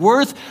something that's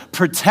worth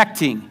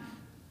protecting.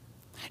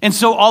 And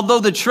so although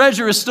the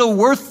treasure is still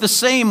worth the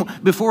same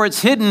before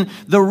it's hidden,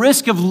 the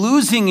risk of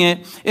losing it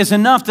is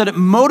enough that it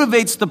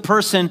motivates the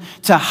person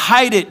to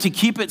hide it, to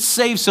keep it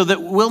safe so that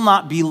it will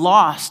not be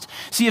lost.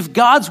 See, if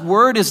God's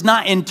word is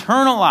not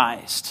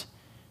internalized,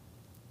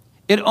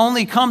 it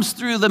only comes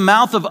through the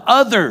mouth of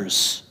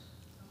others,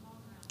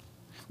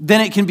 then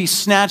it can be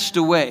snatched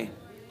away.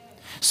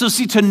 So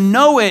see, to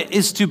know it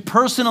is to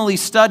personally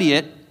study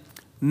it,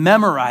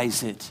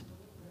 memorize it,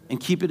 and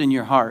keep it in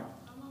your heart.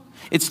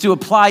 It's to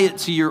apply it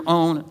to your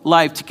own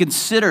life, to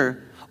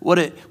consider what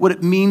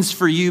it means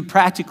for you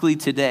practically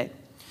today.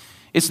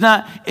 It's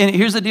not, and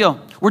here's the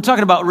deal. We're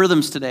talking about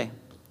rhythms today.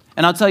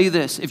 And I'll tell you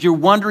this, if you're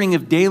wondering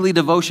if daily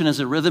devotion is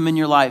a rhythm in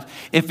your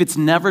life, if it's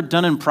never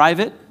done in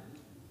private,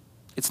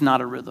 it's not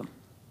a rhythm.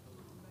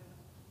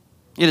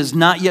 It has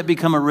not yet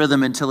become a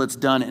rhythm until it's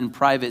done in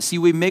private. See,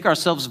 we make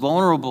ourselves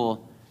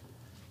vulnerable.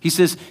 He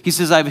says,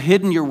 I've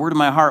hidden your word in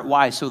my heart.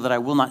 Why? So that I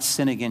will not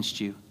sin against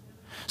you.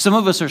 Some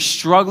of us are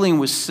struggling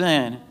with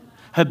sin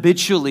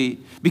habitually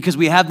because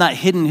we have not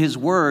hidden his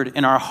word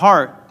in our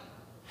heart.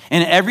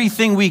 And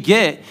everything we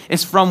get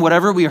is from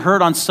whatever we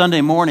heard on Sunday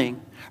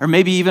morning, or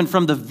maybe even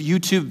from the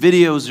YouTube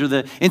videos or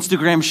the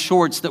Instagram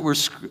shorts that we're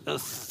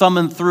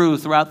thumbing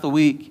throughout the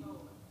week.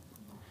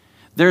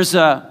 There's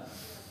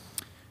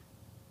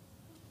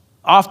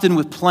often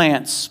with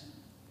plants,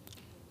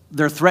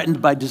 they're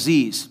threatened by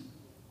disease.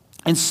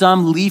 And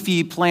some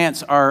leafy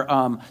plants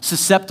are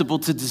susceptible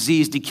to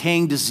disease,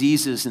 decaying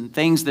diseases, and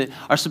things that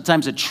are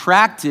sometimes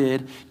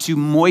attracted to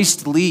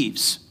moist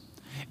leaves.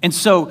 And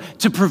so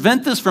to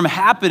prevent this from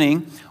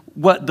happening,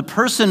 what the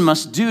person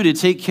must do to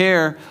take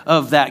care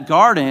of that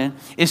garden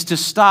is to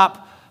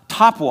stop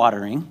top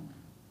watering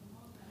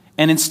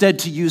and instead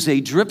to use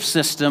a drip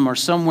system or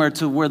somewhere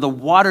to where the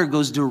water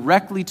goes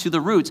directly to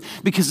the roots.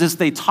 Because as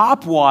they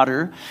top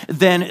water,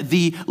 then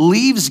the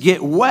leaves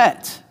get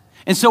wet.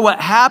 And so what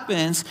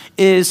happens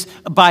is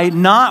by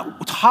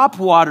not top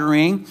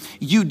watering,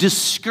 you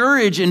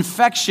discourage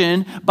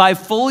infection by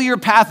foliar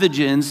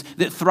pathogens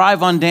that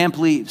thrive on damp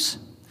leaves.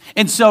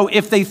 And so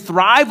if they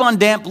thrive on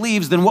damp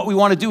leaves, then what we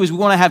want to do is we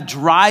want to have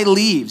dry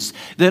leaves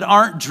that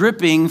aren't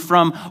dripping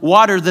from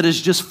water that has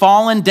just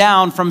fallen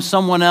down from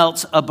someone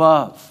else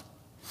above.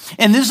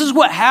 And this is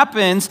what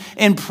happens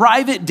in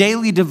private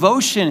daily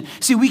devotion.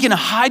 See, we can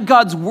hide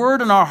God's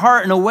word in our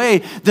heart in a way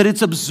that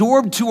it's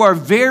absorbed to our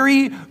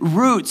very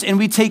roots, and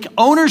we take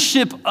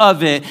ownership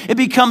of it. It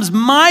becomes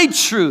my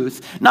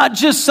truth, not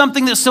just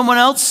something that someone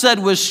else said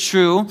was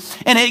true.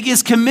 And it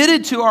is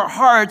committed to our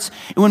hearts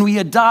when we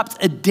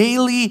adopt a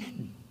daily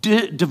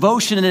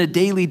devotion and a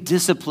daily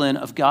discipline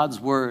of God's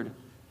word.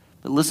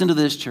 But listen to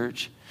this,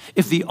 church.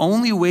 If the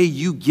only way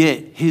you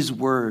get his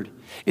word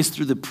is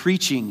through the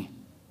preaching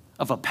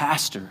of a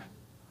pastor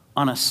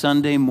on a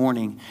Sunday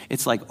morning,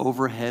 it's like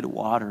overhead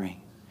watering.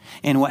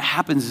 And what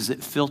happens is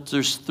it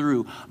filters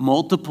through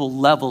multiple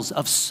levels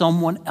of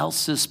someone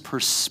else's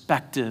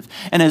perspective.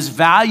 And as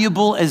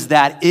valuable as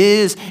that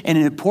is, and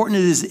important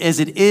as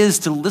it is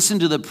to listen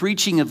to the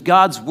preaching of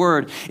God's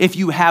word, if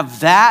you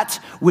have that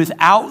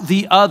without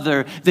the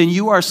other, then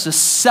you are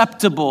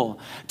susceptible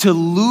to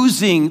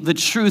losing the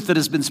truth that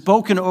has been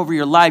spoken over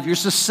your life. You're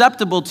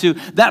susceptible to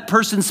that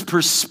person's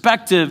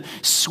perspective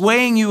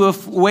swaying you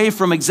away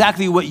from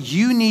exactly what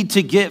you need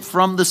to get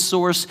from the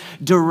source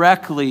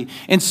directly.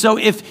 And so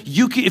if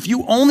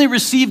you only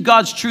receive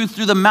God's truth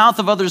through the mouth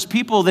of others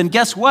people, then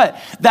guess what?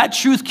 That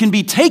truth can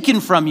be taken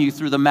from you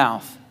through the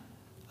mouth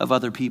of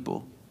other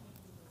people.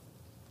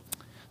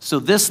 So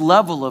this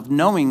level of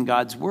knowing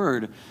God's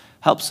word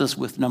helps us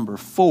with number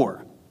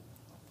 4.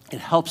 It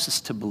helps us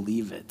to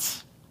believe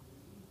it.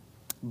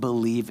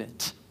 Believe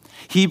it.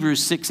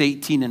 Hebrews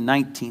 6:18 and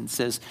 19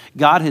 says,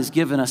 God has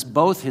given us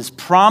both his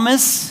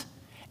promise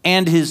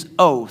and his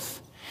oath.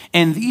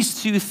 And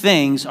these two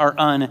things are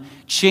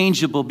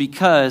unchangeable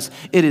because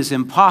it is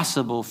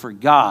impossible for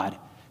God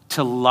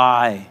to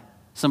lie.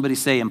 Somebody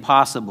say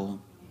impossible.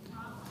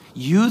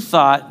 You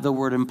thought the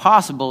word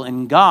impossible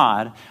and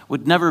God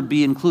would never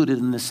be included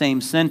in the same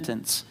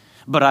sentence.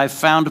 but I've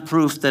found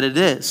proof that it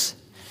is.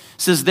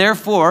 It says,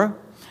 therefore,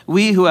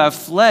 we who have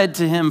fled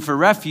to him for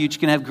refuge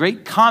can have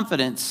great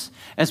confidence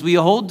as we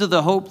hold to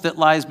the hope that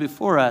lies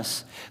before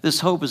us. This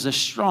hope is a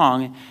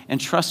strong and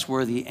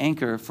trustworthy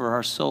anchor for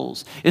our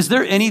souls. Is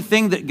there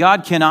anything that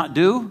God cannot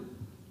do?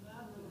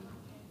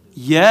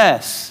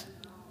 Yes,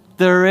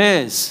 there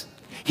is.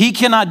 He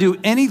cannot do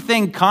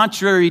anything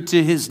contrary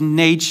to his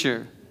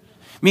nature.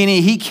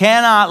 Meaning he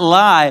cannot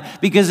lie,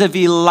 because if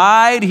he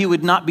lied, he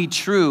would not be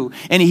true.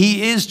 And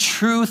he is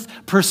truth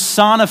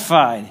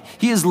personified.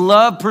 He is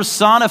love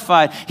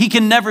personified. He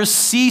can never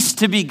cease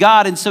to be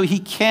God, and so he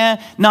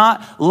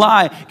cannot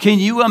lie. Can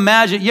you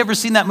imagine? You ever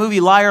seen that movie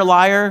Liar,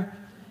 Liar?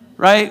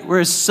 Right? Where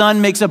his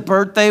son makes a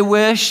birthday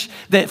wish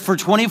that for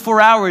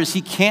 24 hours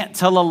he can't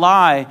tell a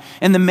lie.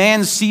 And the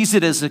man sees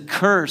it as a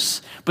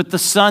curse, but the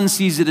son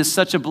sees it as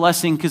such a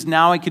blessing, because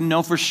now I can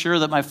know for sure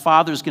that my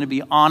father is going to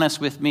be honest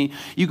with me.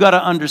 You got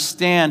to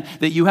understand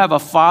that you have a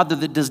father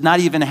that does not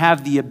even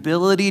have the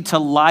ability to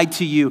lie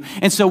to you.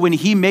 And so when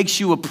he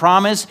makes you a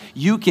promise,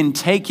 you can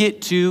take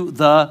it to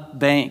the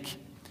bank.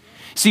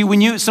 See,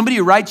 when somebody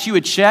writes you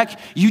a check,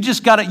 you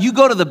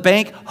go to the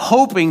bank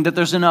hoping that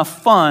there's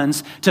enough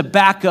funds to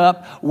back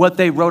up what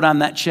they wrote on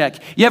that check.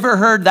 You ever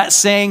heard that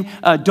saying,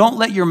 don't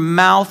let your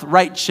mouth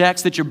write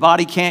checks that your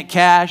body can't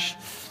cash?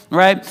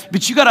 Right?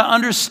 But you got to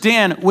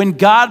understand, when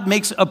God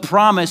makes a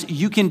promise,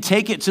 you can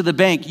take it to the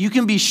bank. You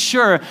can be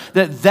sure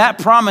that that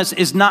promise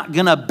is not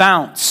going to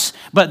bounce,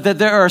 but that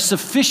there are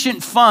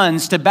sufficient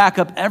funds to back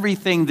up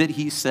everything that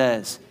he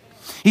says.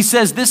 He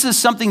says this is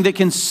something that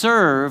can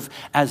serve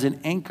as an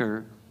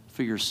anchor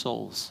for your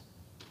souls.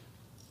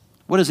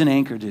 What does an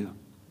anchor do?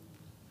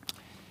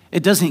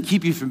 It doesn't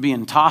keep you from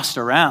being tossed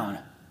around,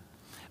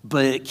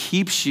 but it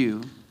keeps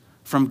you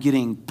from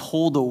getting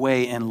pulled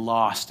away and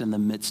lost in the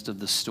midst of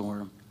the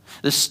storm.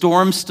 The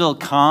storms still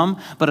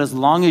come, but as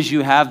long as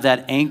you have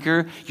that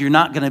anchor, you're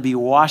not going to be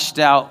washed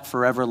out,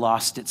 forever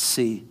lost at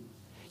sea.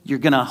 You're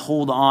going to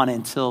hold on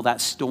until that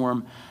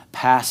storm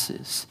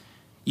passes.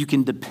 You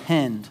can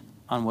depend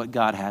on what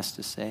God has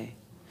to say.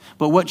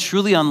 But what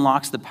truly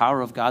unlocks the power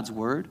of God's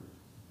word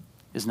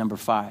is number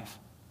 5,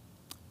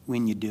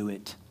 when you do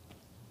it.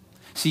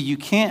 See, you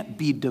can't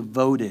be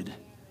devoted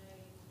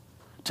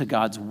to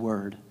God's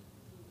word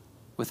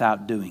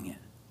without doing it.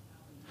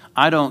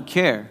 I don't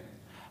care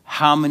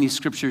how many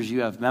scriptures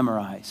you have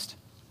memorized.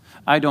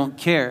 I don't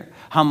care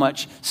how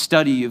much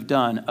study you've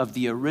done of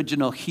the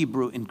original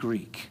Hebrew and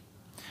Greek.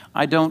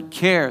 I don't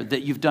care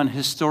that you've done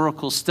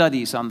historical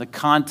studies on the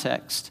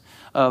context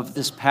of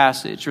this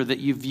passage, or that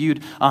you've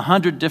viewed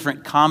 100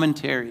 different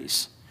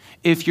commentaries.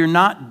 If you're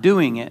not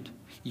doing it,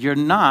 you're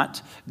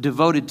not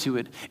devoted to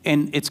it,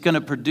 and it's going to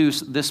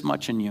produce this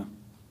much in you.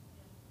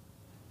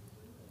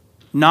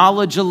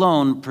 Knowledge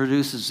alone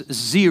produces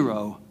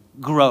 0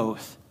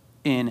 growth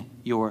in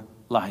your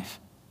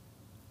life.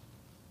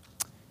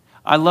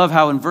 I love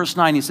how in verse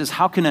 9 he says,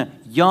 how can a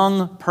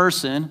young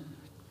person,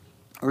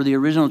 or the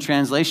original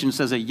translation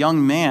says a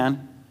young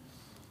man,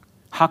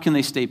 how can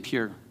they stay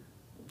pure?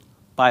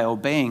 By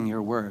obeying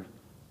your word.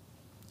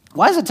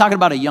 Why is it talking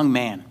about a young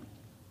man?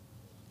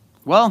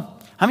 Well,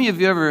 how many of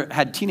you ever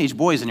had teenage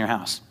boys in your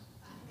house?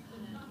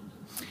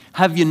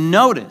 Have you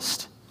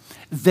noticed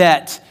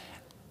that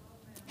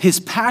his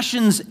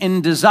passions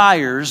and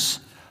desires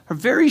are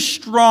very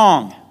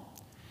strong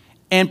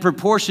in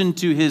proportion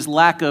to his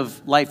lack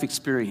of life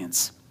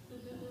experience?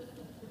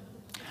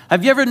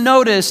 Have you ever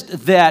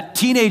noticed that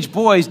teenage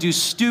boys do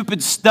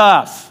stupid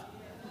stuff?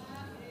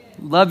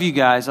 Love you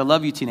guys. I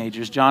love you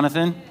teenagers.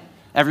 Jonathan?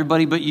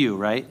 Everybody but you,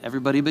 right?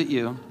 Everybody but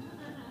you.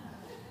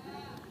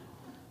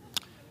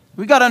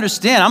 We got to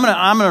understand,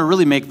 I'm going to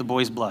really make the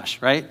boys blush,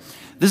 right?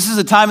 This is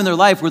a time in their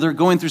life where they're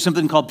going through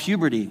something called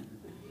puberty.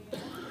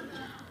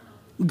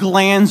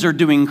 Glands are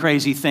doing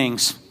crazy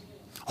things.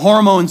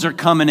 Hormones are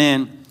coming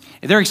in.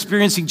 They're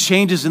experiencing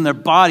changes in their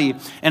body.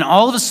 And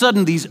all of a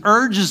sudden, these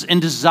urges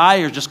and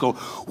desires just go,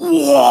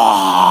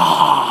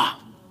 wah!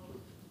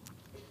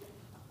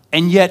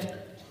 And yet,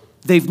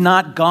 they've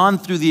not gone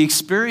through the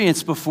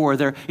experience before.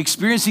 They're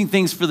experiencing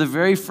things for the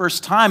very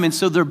first time, and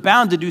so they're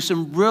bound to do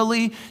some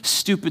really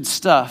stupid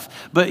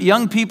stuff. But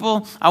young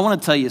people, I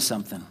want to tell you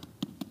something.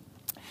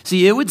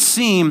 See, it would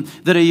seem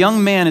that a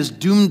young man is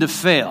doomed to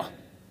fail,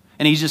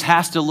 and he just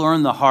has to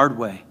learn the hard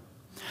way.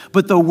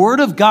 But the Word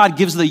of God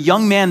gives the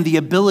young man the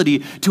ability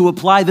to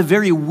apply the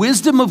very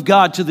wisdom of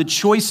God to the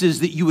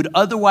choices that you would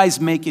otherwise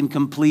make in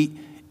complete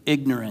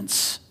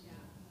ignorance.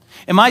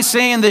 Am I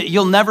saying that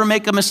you'll never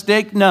make a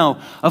mistake? No,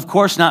 of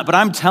course not. But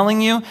I'm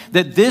telling you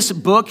that this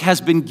book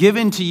has been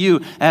given to you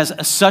as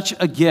such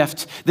a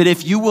gift that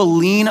if you will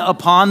lean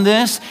upon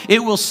this, it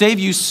will save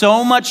you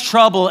so much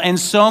trouble and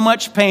so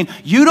much pain.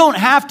 You don't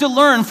have to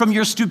learn from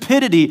your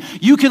stupidity.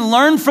 You can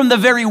learn from the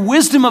very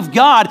wisdom of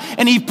God,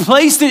 and He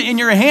placed it in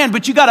your hand,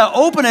 but you got to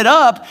open it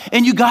up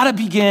and you got to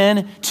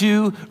begin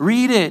to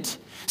read it.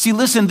 See,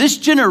 listen, this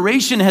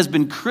generation has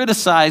been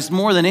criticized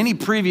more than any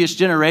previous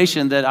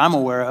generation that I'm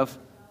aware of.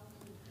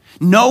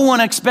 No one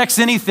expects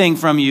anything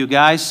from you,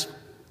 guys.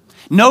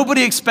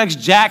 Nobody expects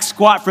jack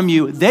squat from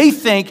you. They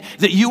think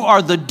that you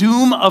are the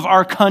doom of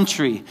our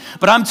country.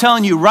 But I'm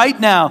telling you right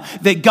now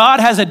that God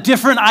has a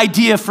different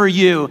idea for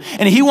you.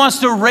 And he wants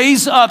to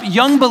raise up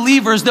young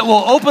believers that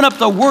will open up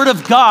the word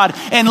of God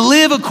and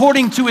live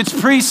according to its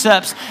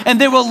precepts.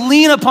 And they will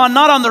lean upon,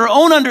 not on their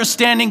own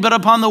understanding, but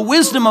upon the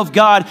wisdom of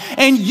God.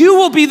 And you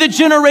will be the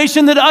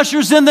generation that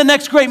ushers in the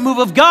next great move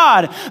of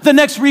God, the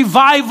next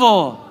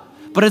revival.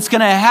 But it's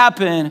going to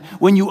happen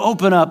when you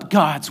open up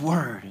God's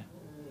word.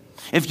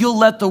 If you'll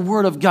let the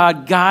word of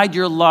God guide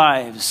your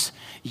lives,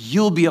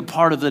 you'll be a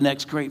part of the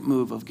next great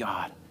move of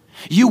God.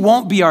 You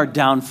won't be our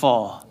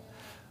downfall,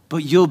 but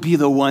you'll be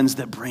the ones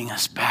that bring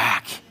us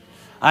back.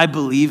 I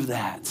believe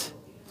that.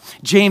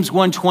 James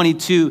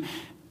 1:22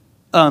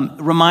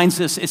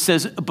 reminds us, it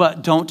says,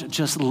 but don't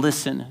just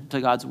listen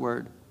to God's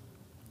word.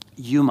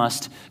 You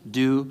must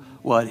do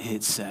what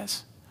it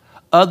says.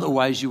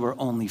 Otherwise, you are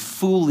only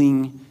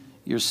fooling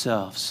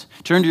yourselves.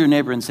 Turn to your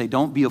neighbor and say,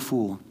 don't be a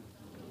fool.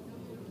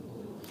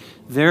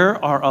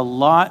 There are a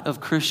lot of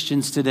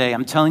Christians today.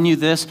 I'm telling you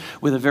this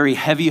with a very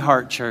heavy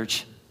heart,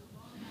 church.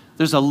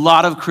 There's a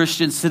lot of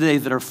Christians today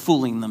that are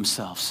fooling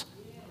themselves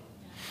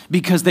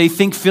because they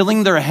think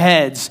filling their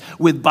heads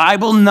with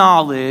Bible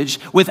knowledge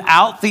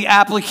without the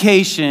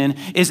application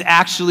is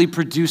actually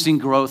producing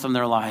growth in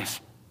their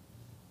life.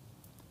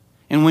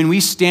 And when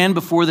we stand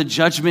before the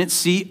judgment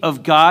seat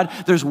of God,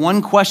 there's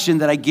one question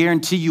that I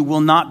guarantee you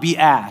will not be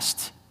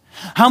asked.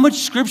 How much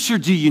scripture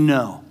do you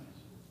know?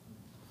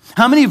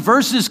 How many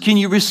verses can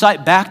you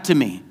recite back to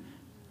me?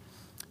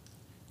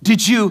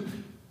 Did you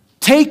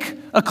take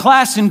a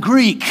class in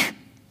Greek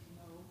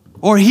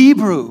or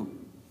Hebrew?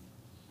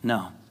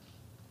 No.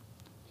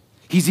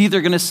 He's either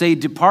going to say,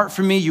 depart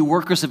from me, you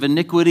workers of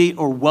iniquity,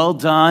 or well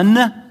done,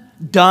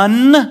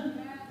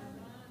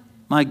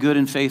 my good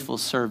and faithful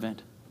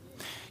servant.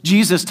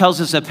 Jesus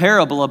tells us a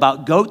parable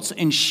about goats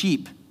and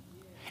sheep.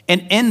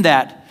 And in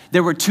that,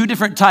 there were two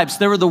different types.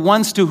 There were the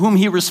ones to whom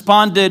he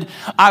responded,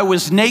 I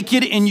was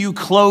naked and you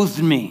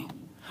clothed me.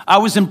 I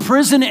was in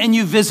prison and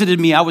you visited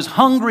me. I was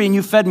hungry and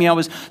you fed me. I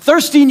was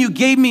thirsty and you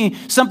gave me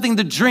something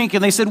to drink.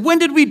 And they said, when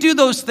did we do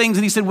those things?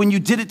 And he said, when you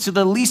did it to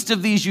the least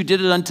of these, you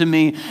did it unto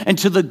me. And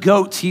to the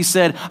goats, he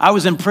said, I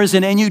was in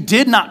prison and you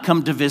did not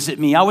come to visit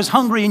me. I was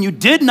hungry and you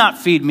did not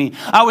feed me.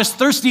 I was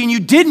thirsty and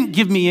you didn't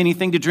give me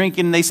anything to drink.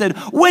 And they said,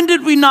 when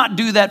did we not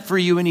do that for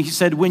you? And he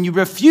said, when you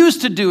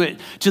refused to do it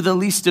to the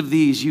least of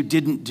these, you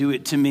didn't do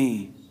it to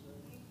me.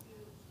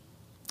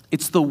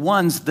 It's the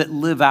ones that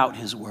live out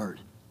his word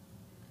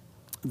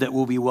that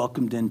will be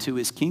welcomed into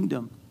his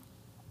kingdom.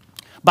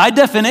 By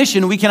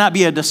definition, we cannot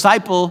be a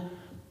disciple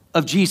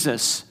of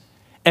Jesus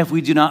if we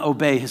do not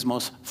obey his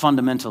most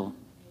fundamental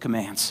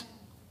commands.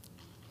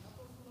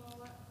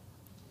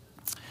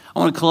 I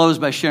want to close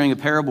by sharing a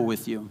parable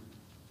with you.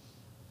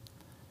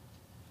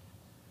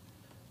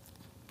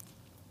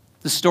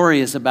 The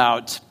story is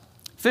about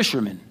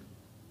fishermen.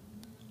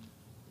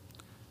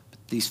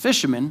 But these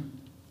fishermen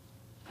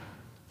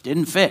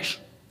didn't fish.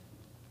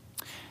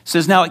 It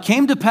says, now it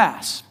came to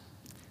pass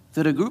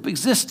that a group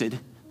existed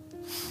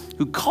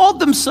who called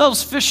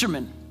themselves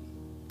fishermen.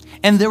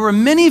 And there were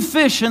many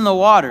fish in the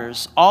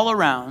waters all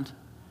around.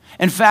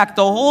 In fact,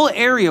 the whole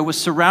area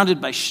was surrounded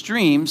by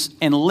streams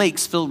and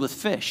lakes filled with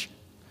fish.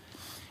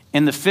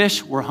 And the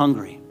fish were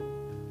hungry.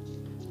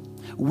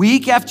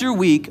 Week after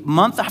week,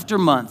 month after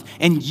month,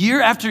 and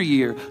year after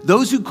year,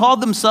 those who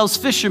called themselves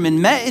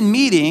fishermen met in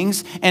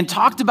meetings and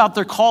talked about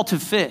their call to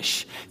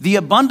fish, the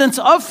abundance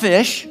of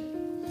fish,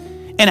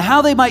 and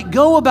how they might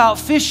go about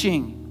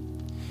fishing.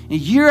 And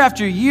year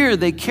after year,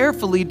 they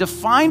carefully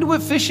defined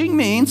what fishing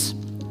means,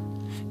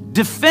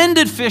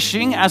 defended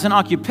fishing as an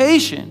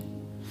occupation,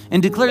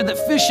 and declared that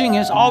fishing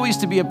is always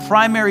to be a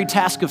primary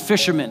task of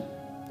fishermen.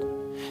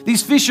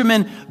 These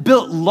fishermen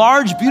built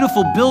large,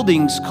 beautiful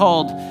buildings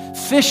called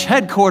fish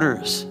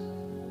headquarters.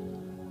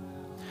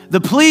 The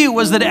plea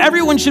was that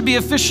everyone should be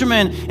a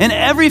fisherman and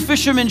every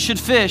fisherman should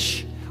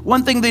fish.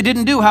 One thing they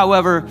didn't do,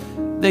 however,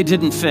 they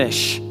didn't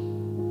fish.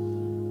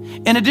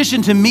 In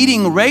addition to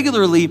meeting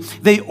regularly,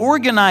 they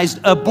organized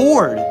a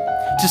board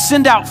to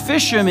send out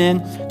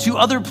fishermen to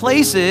other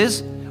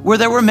places where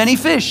there were many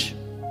fish.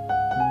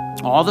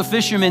 All the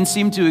fishermen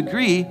seemed to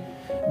agree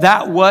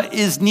that what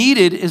is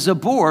needed is a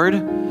board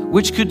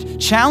which could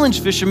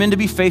challenge fishermen to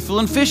be faithful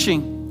in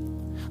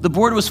fishing. The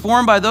board was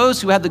formed by those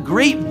who had the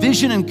great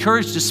vision and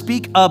courage to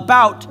speak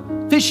about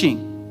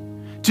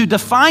fishing, to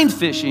define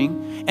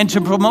fishing, and to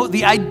promote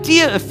the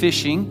idea of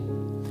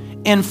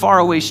fishing in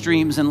faraway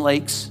streams and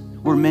lakes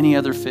where many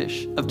other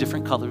fish of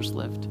different colors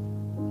lived.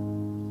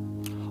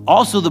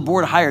 Also, the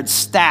board hired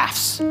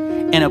staffs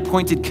and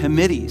appointed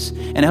committees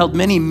and held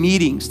many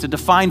meetings to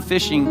define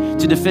fishing,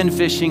 to defend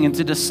fishing, and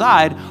to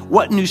decide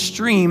what new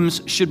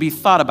streams should be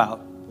thought about.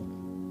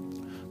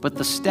 But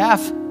the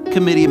staff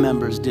committee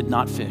members did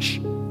not fish.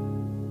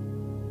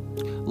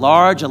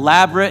 Large,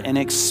 elaborate, and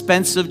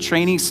expensive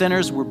training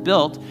centers were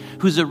built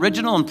whose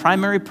original and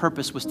primary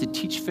purpose was to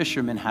teach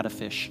fishermen how to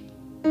fish.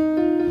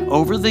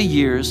 Over the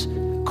years,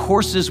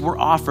 Courses were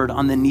offered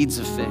on the needs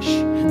of fish,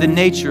 the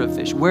nature of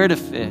fish, where to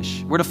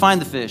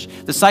find the fish,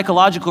 the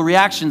psychological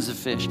reactions of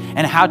fish,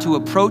 and how to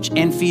approach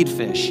and feed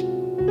fish.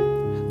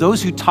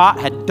 Those who taught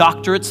had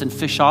doctorates in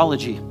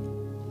fishology.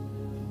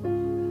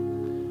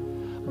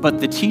 But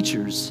the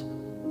teachers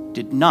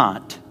did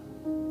not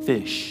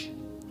fish.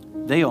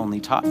 They only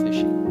taught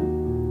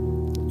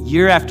fishing.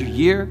 Year after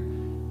year,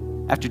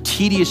 after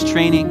tedious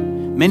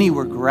training, many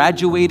were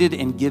graduated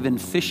and given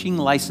fishing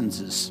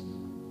licenses.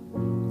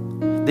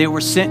 They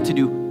were sent to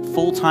do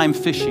full-time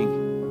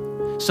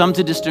fishing, some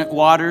to distant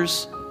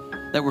waters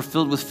that were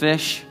filled with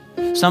fish.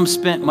 Some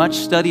spent much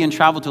study and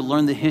travel to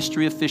learn the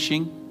history of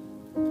fishing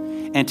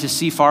and to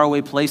see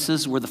faraway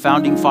places where the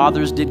founding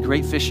fathers did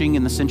great fishing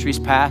in the centuries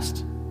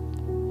past.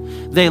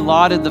 They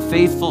lauded the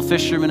faithful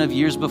fishermen of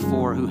years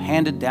before who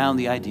handed down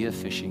the idea of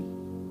fishing.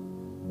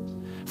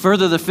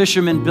 Further, the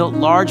fishermen built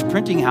large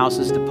printing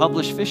houses to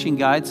publish fishing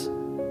guides.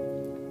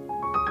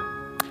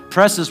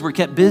 Presses were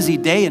kept busy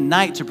day and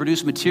night to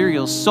produce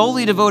materials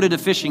solely devoted to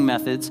fishing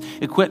methods,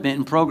 equipment,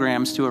 and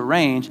programs to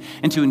arrange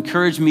and to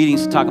encourage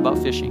meetings to talk about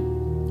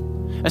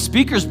fishing. A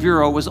speakers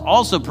bureau was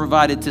also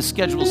provided to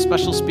schedule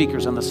special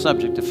speakers on the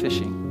subject of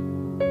fishing.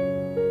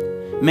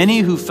 Many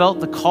who felt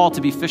the call to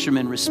be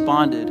fishermen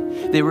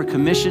responded. They were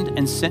commissioned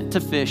and sent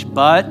to fish,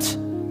 but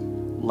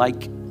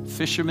like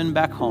fishermen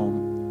back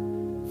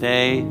home,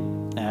 they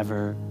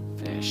never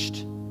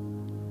fished.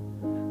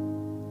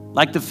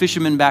 Like the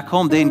fishermen back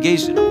home, they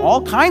engaged in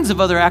all kinds of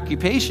other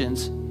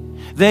occupations.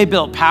 They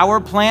built power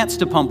plants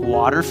to pump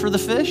water for the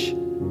fish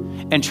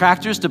and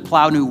tractors to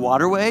plow new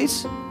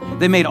waterways.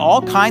 They made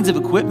all kinds of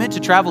equipment to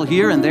travel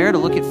here and there to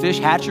look at fish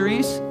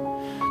hatcheries.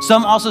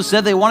 Some also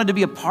said they wanted to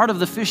be a part of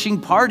the fishing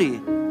party,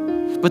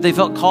 but they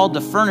felt called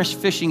to furnish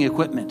fishing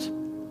equipment.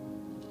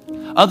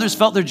 Others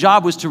felt their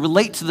job was to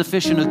relate to the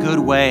fish in a good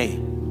way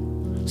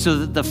so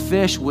that the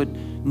fish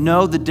would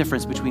know the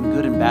difference between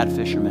good and bad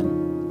fishermen.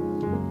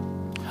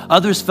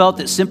 Others felt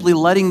that simply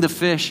letting the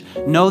fish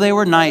know they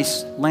were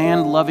nice,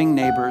 land-loving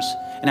neighbors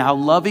and how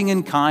loving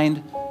and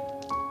kind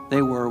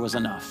they were was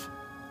enough.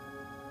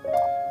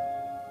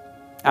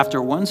 After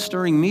one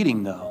stirring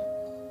meeting, though,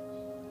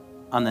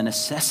 on the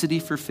necessity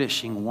for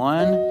fishing,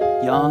 one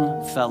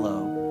young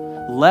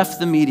fellow left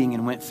the meeting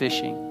and went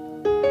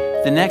fishing.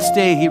 The next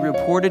day, he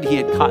reported he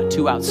had caught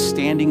 2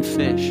 outstanding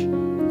fish.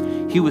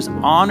 He was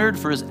honored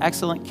for his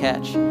excellent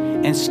catch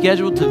and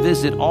scheduled to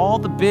visit all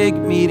the big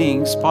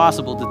meetings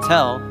possible to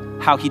tell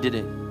how he did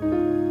it.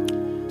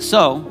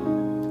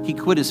 So he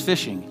quit his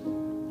fishing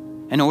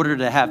in order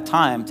to have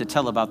time to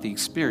tell about the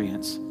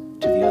experience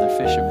to the other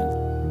fishermen.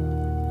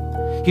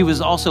 He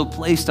was also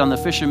placed on the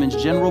fishermen's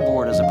general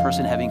board as a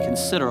person having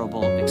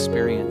considerable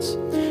experience.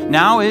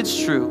 Now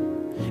it's true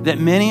that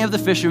many of the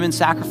fishermen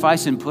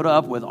sacrificed and put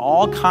up with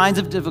all kinds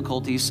of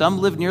difficulties. Some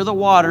lived near the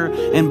water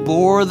and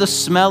bore the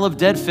smell of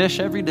dead fish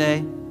every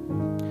day.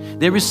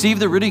 They received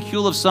the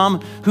ridicule of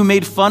some who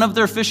made fun of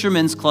their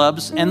fishermen's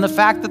clubs and the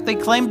fact that they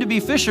claimed to be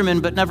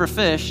fishermen but never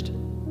fished.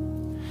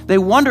 They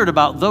wondered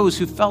about those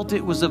who felt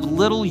it was of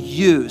little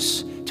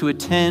use to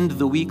attend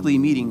the weekly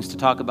meetings to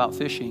talk about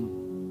fishing.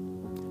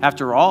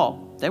 After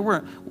all,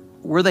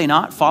 were they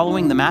not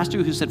following the master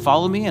who said,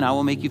 "Follow me and I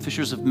will make you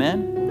fishers of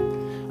men"?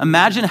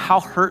 Imagine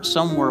how hurt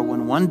some were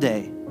when one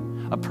day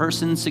a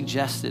person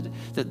suggested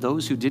that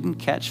those who didn't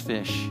catch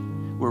fish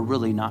were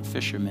really not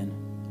fishermen,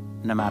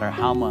 no matter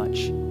how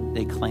much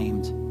they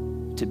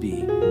claimed to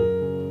be.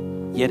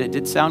 Yet it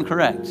did sound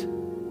correct.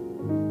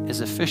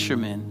 As a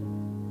fisherman,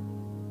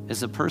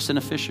 as a person,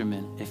 a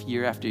fisherman, if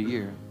year after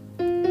year,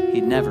 he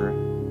never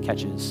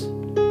catches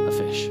a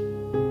fish.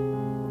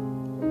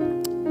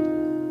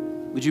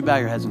 Would you bow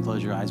your heads and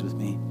close your eyes with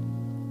me?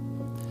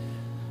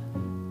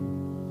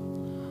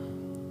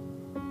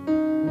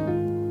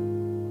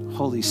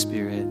 Holy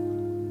Spirit,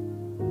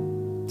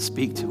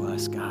 speak to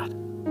us, God.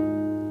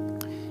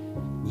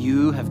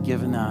 You have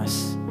given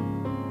us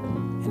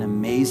an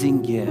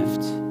amazing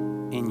gift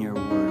in your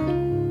word.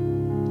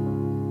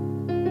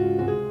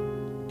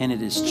 And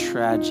it is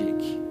tragic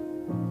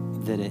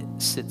that it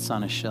sits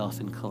on a shelf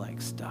and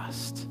collects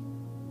dust.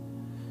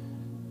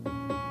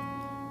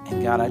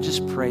 And God, I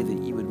just pray that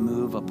you would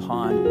move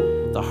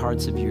upon the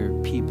hearts of your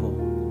people,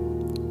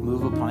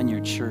 move upon your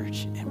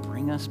church, and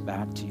bring us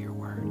back to your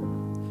word.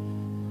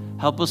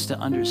 Help us to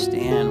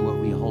understand what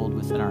we hold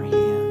within our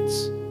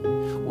hands,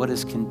 what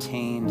is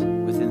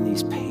contained within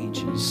these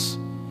pages,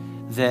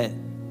 that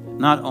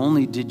not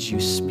only did you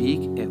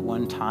speak at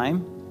one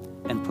time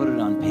and put it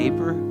on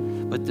paper,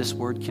 but this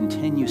word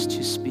continues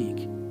to speak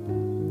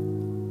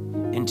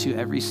into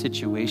every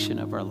situation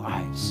of our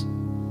lives.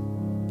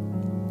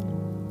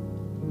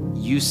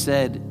 You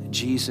said,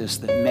 Jesus,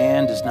 that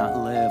man does not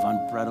live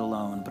on bread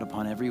alone, but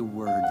upon every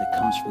word that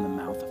comes from the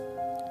mouth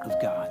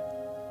of God.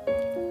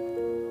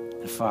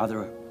 And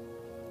Father,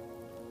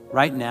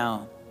 right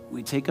now,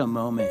 we take a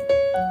moment,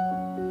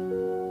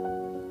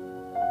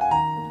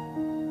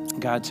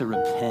 God, to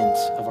repent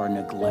of our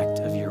neglect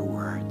of your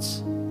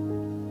words,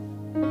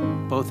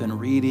 both in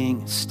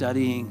reading,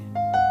 studying,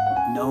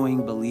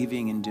 knowing,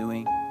 believing, and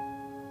doing.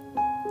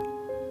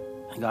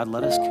 And God,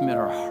 let us commit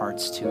our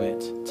hearts to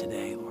it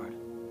today, Lord,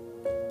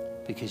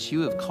 because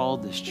you have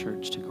called this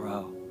church to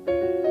grow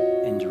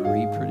and to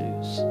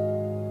reproduce.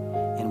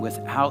 And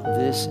without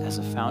this as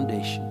a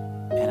foundation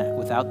and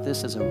without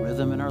this as a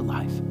rhythm in our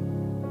life,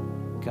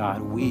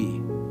 God, we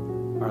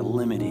are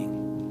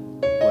limiting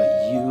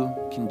what you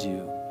can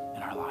do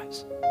in our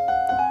lives.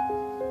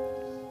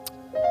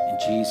 In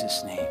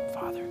Jesus' name,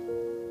 Father,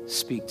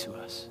 speak to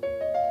us.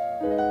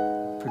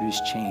 Produce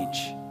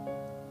change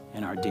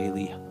in our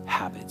daily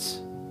habits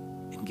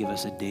and give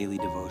us a daily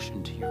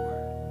devotion to your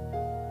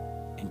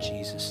word. In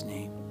Jesus'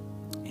 name,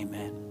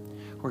 amen.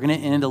 We're going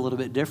to end a little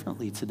bit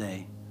differently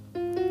today.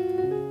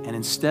 And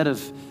instead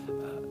of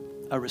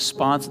a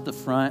response at the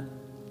front,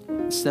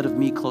 instead of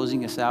me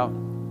closing us out,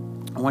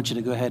 I want you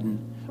to go ahead and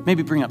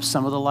maybe bring up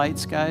some of the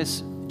lights,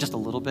 guys, just a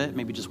little bit,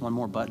 maybe just one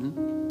more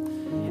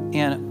button.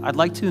 And I'd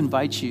like to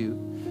invite you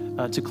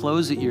to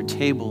close at your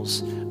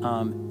tables,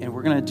 and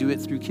we're going to do it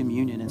through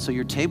communion. And so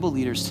your table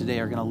leaders today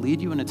are going to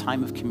lead you in a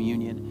time of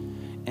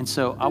communion. And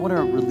so I want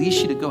to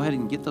release you to go ahead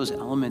and get those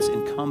elements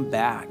and come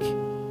back.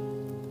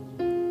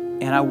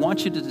 And I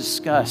want you to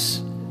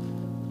discuss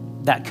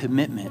that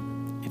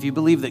commitment. If you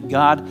believe that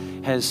God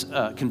has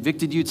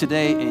convicted you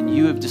today and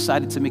you have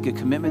decided to make a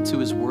commitment to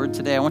his word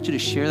today, I want you to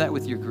share that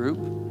with your group.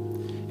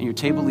 And your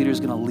table leader is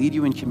going to lead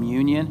you in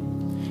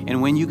communion.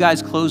 And when you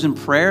guys close in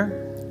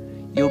prayer,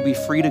 you'll be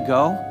free to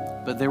go,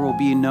 but there will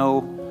be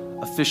no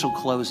official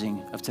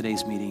closing of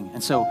today's meeting.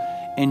 And so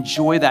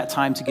enjoy that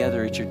time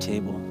together at your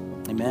table.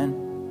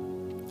 Amen.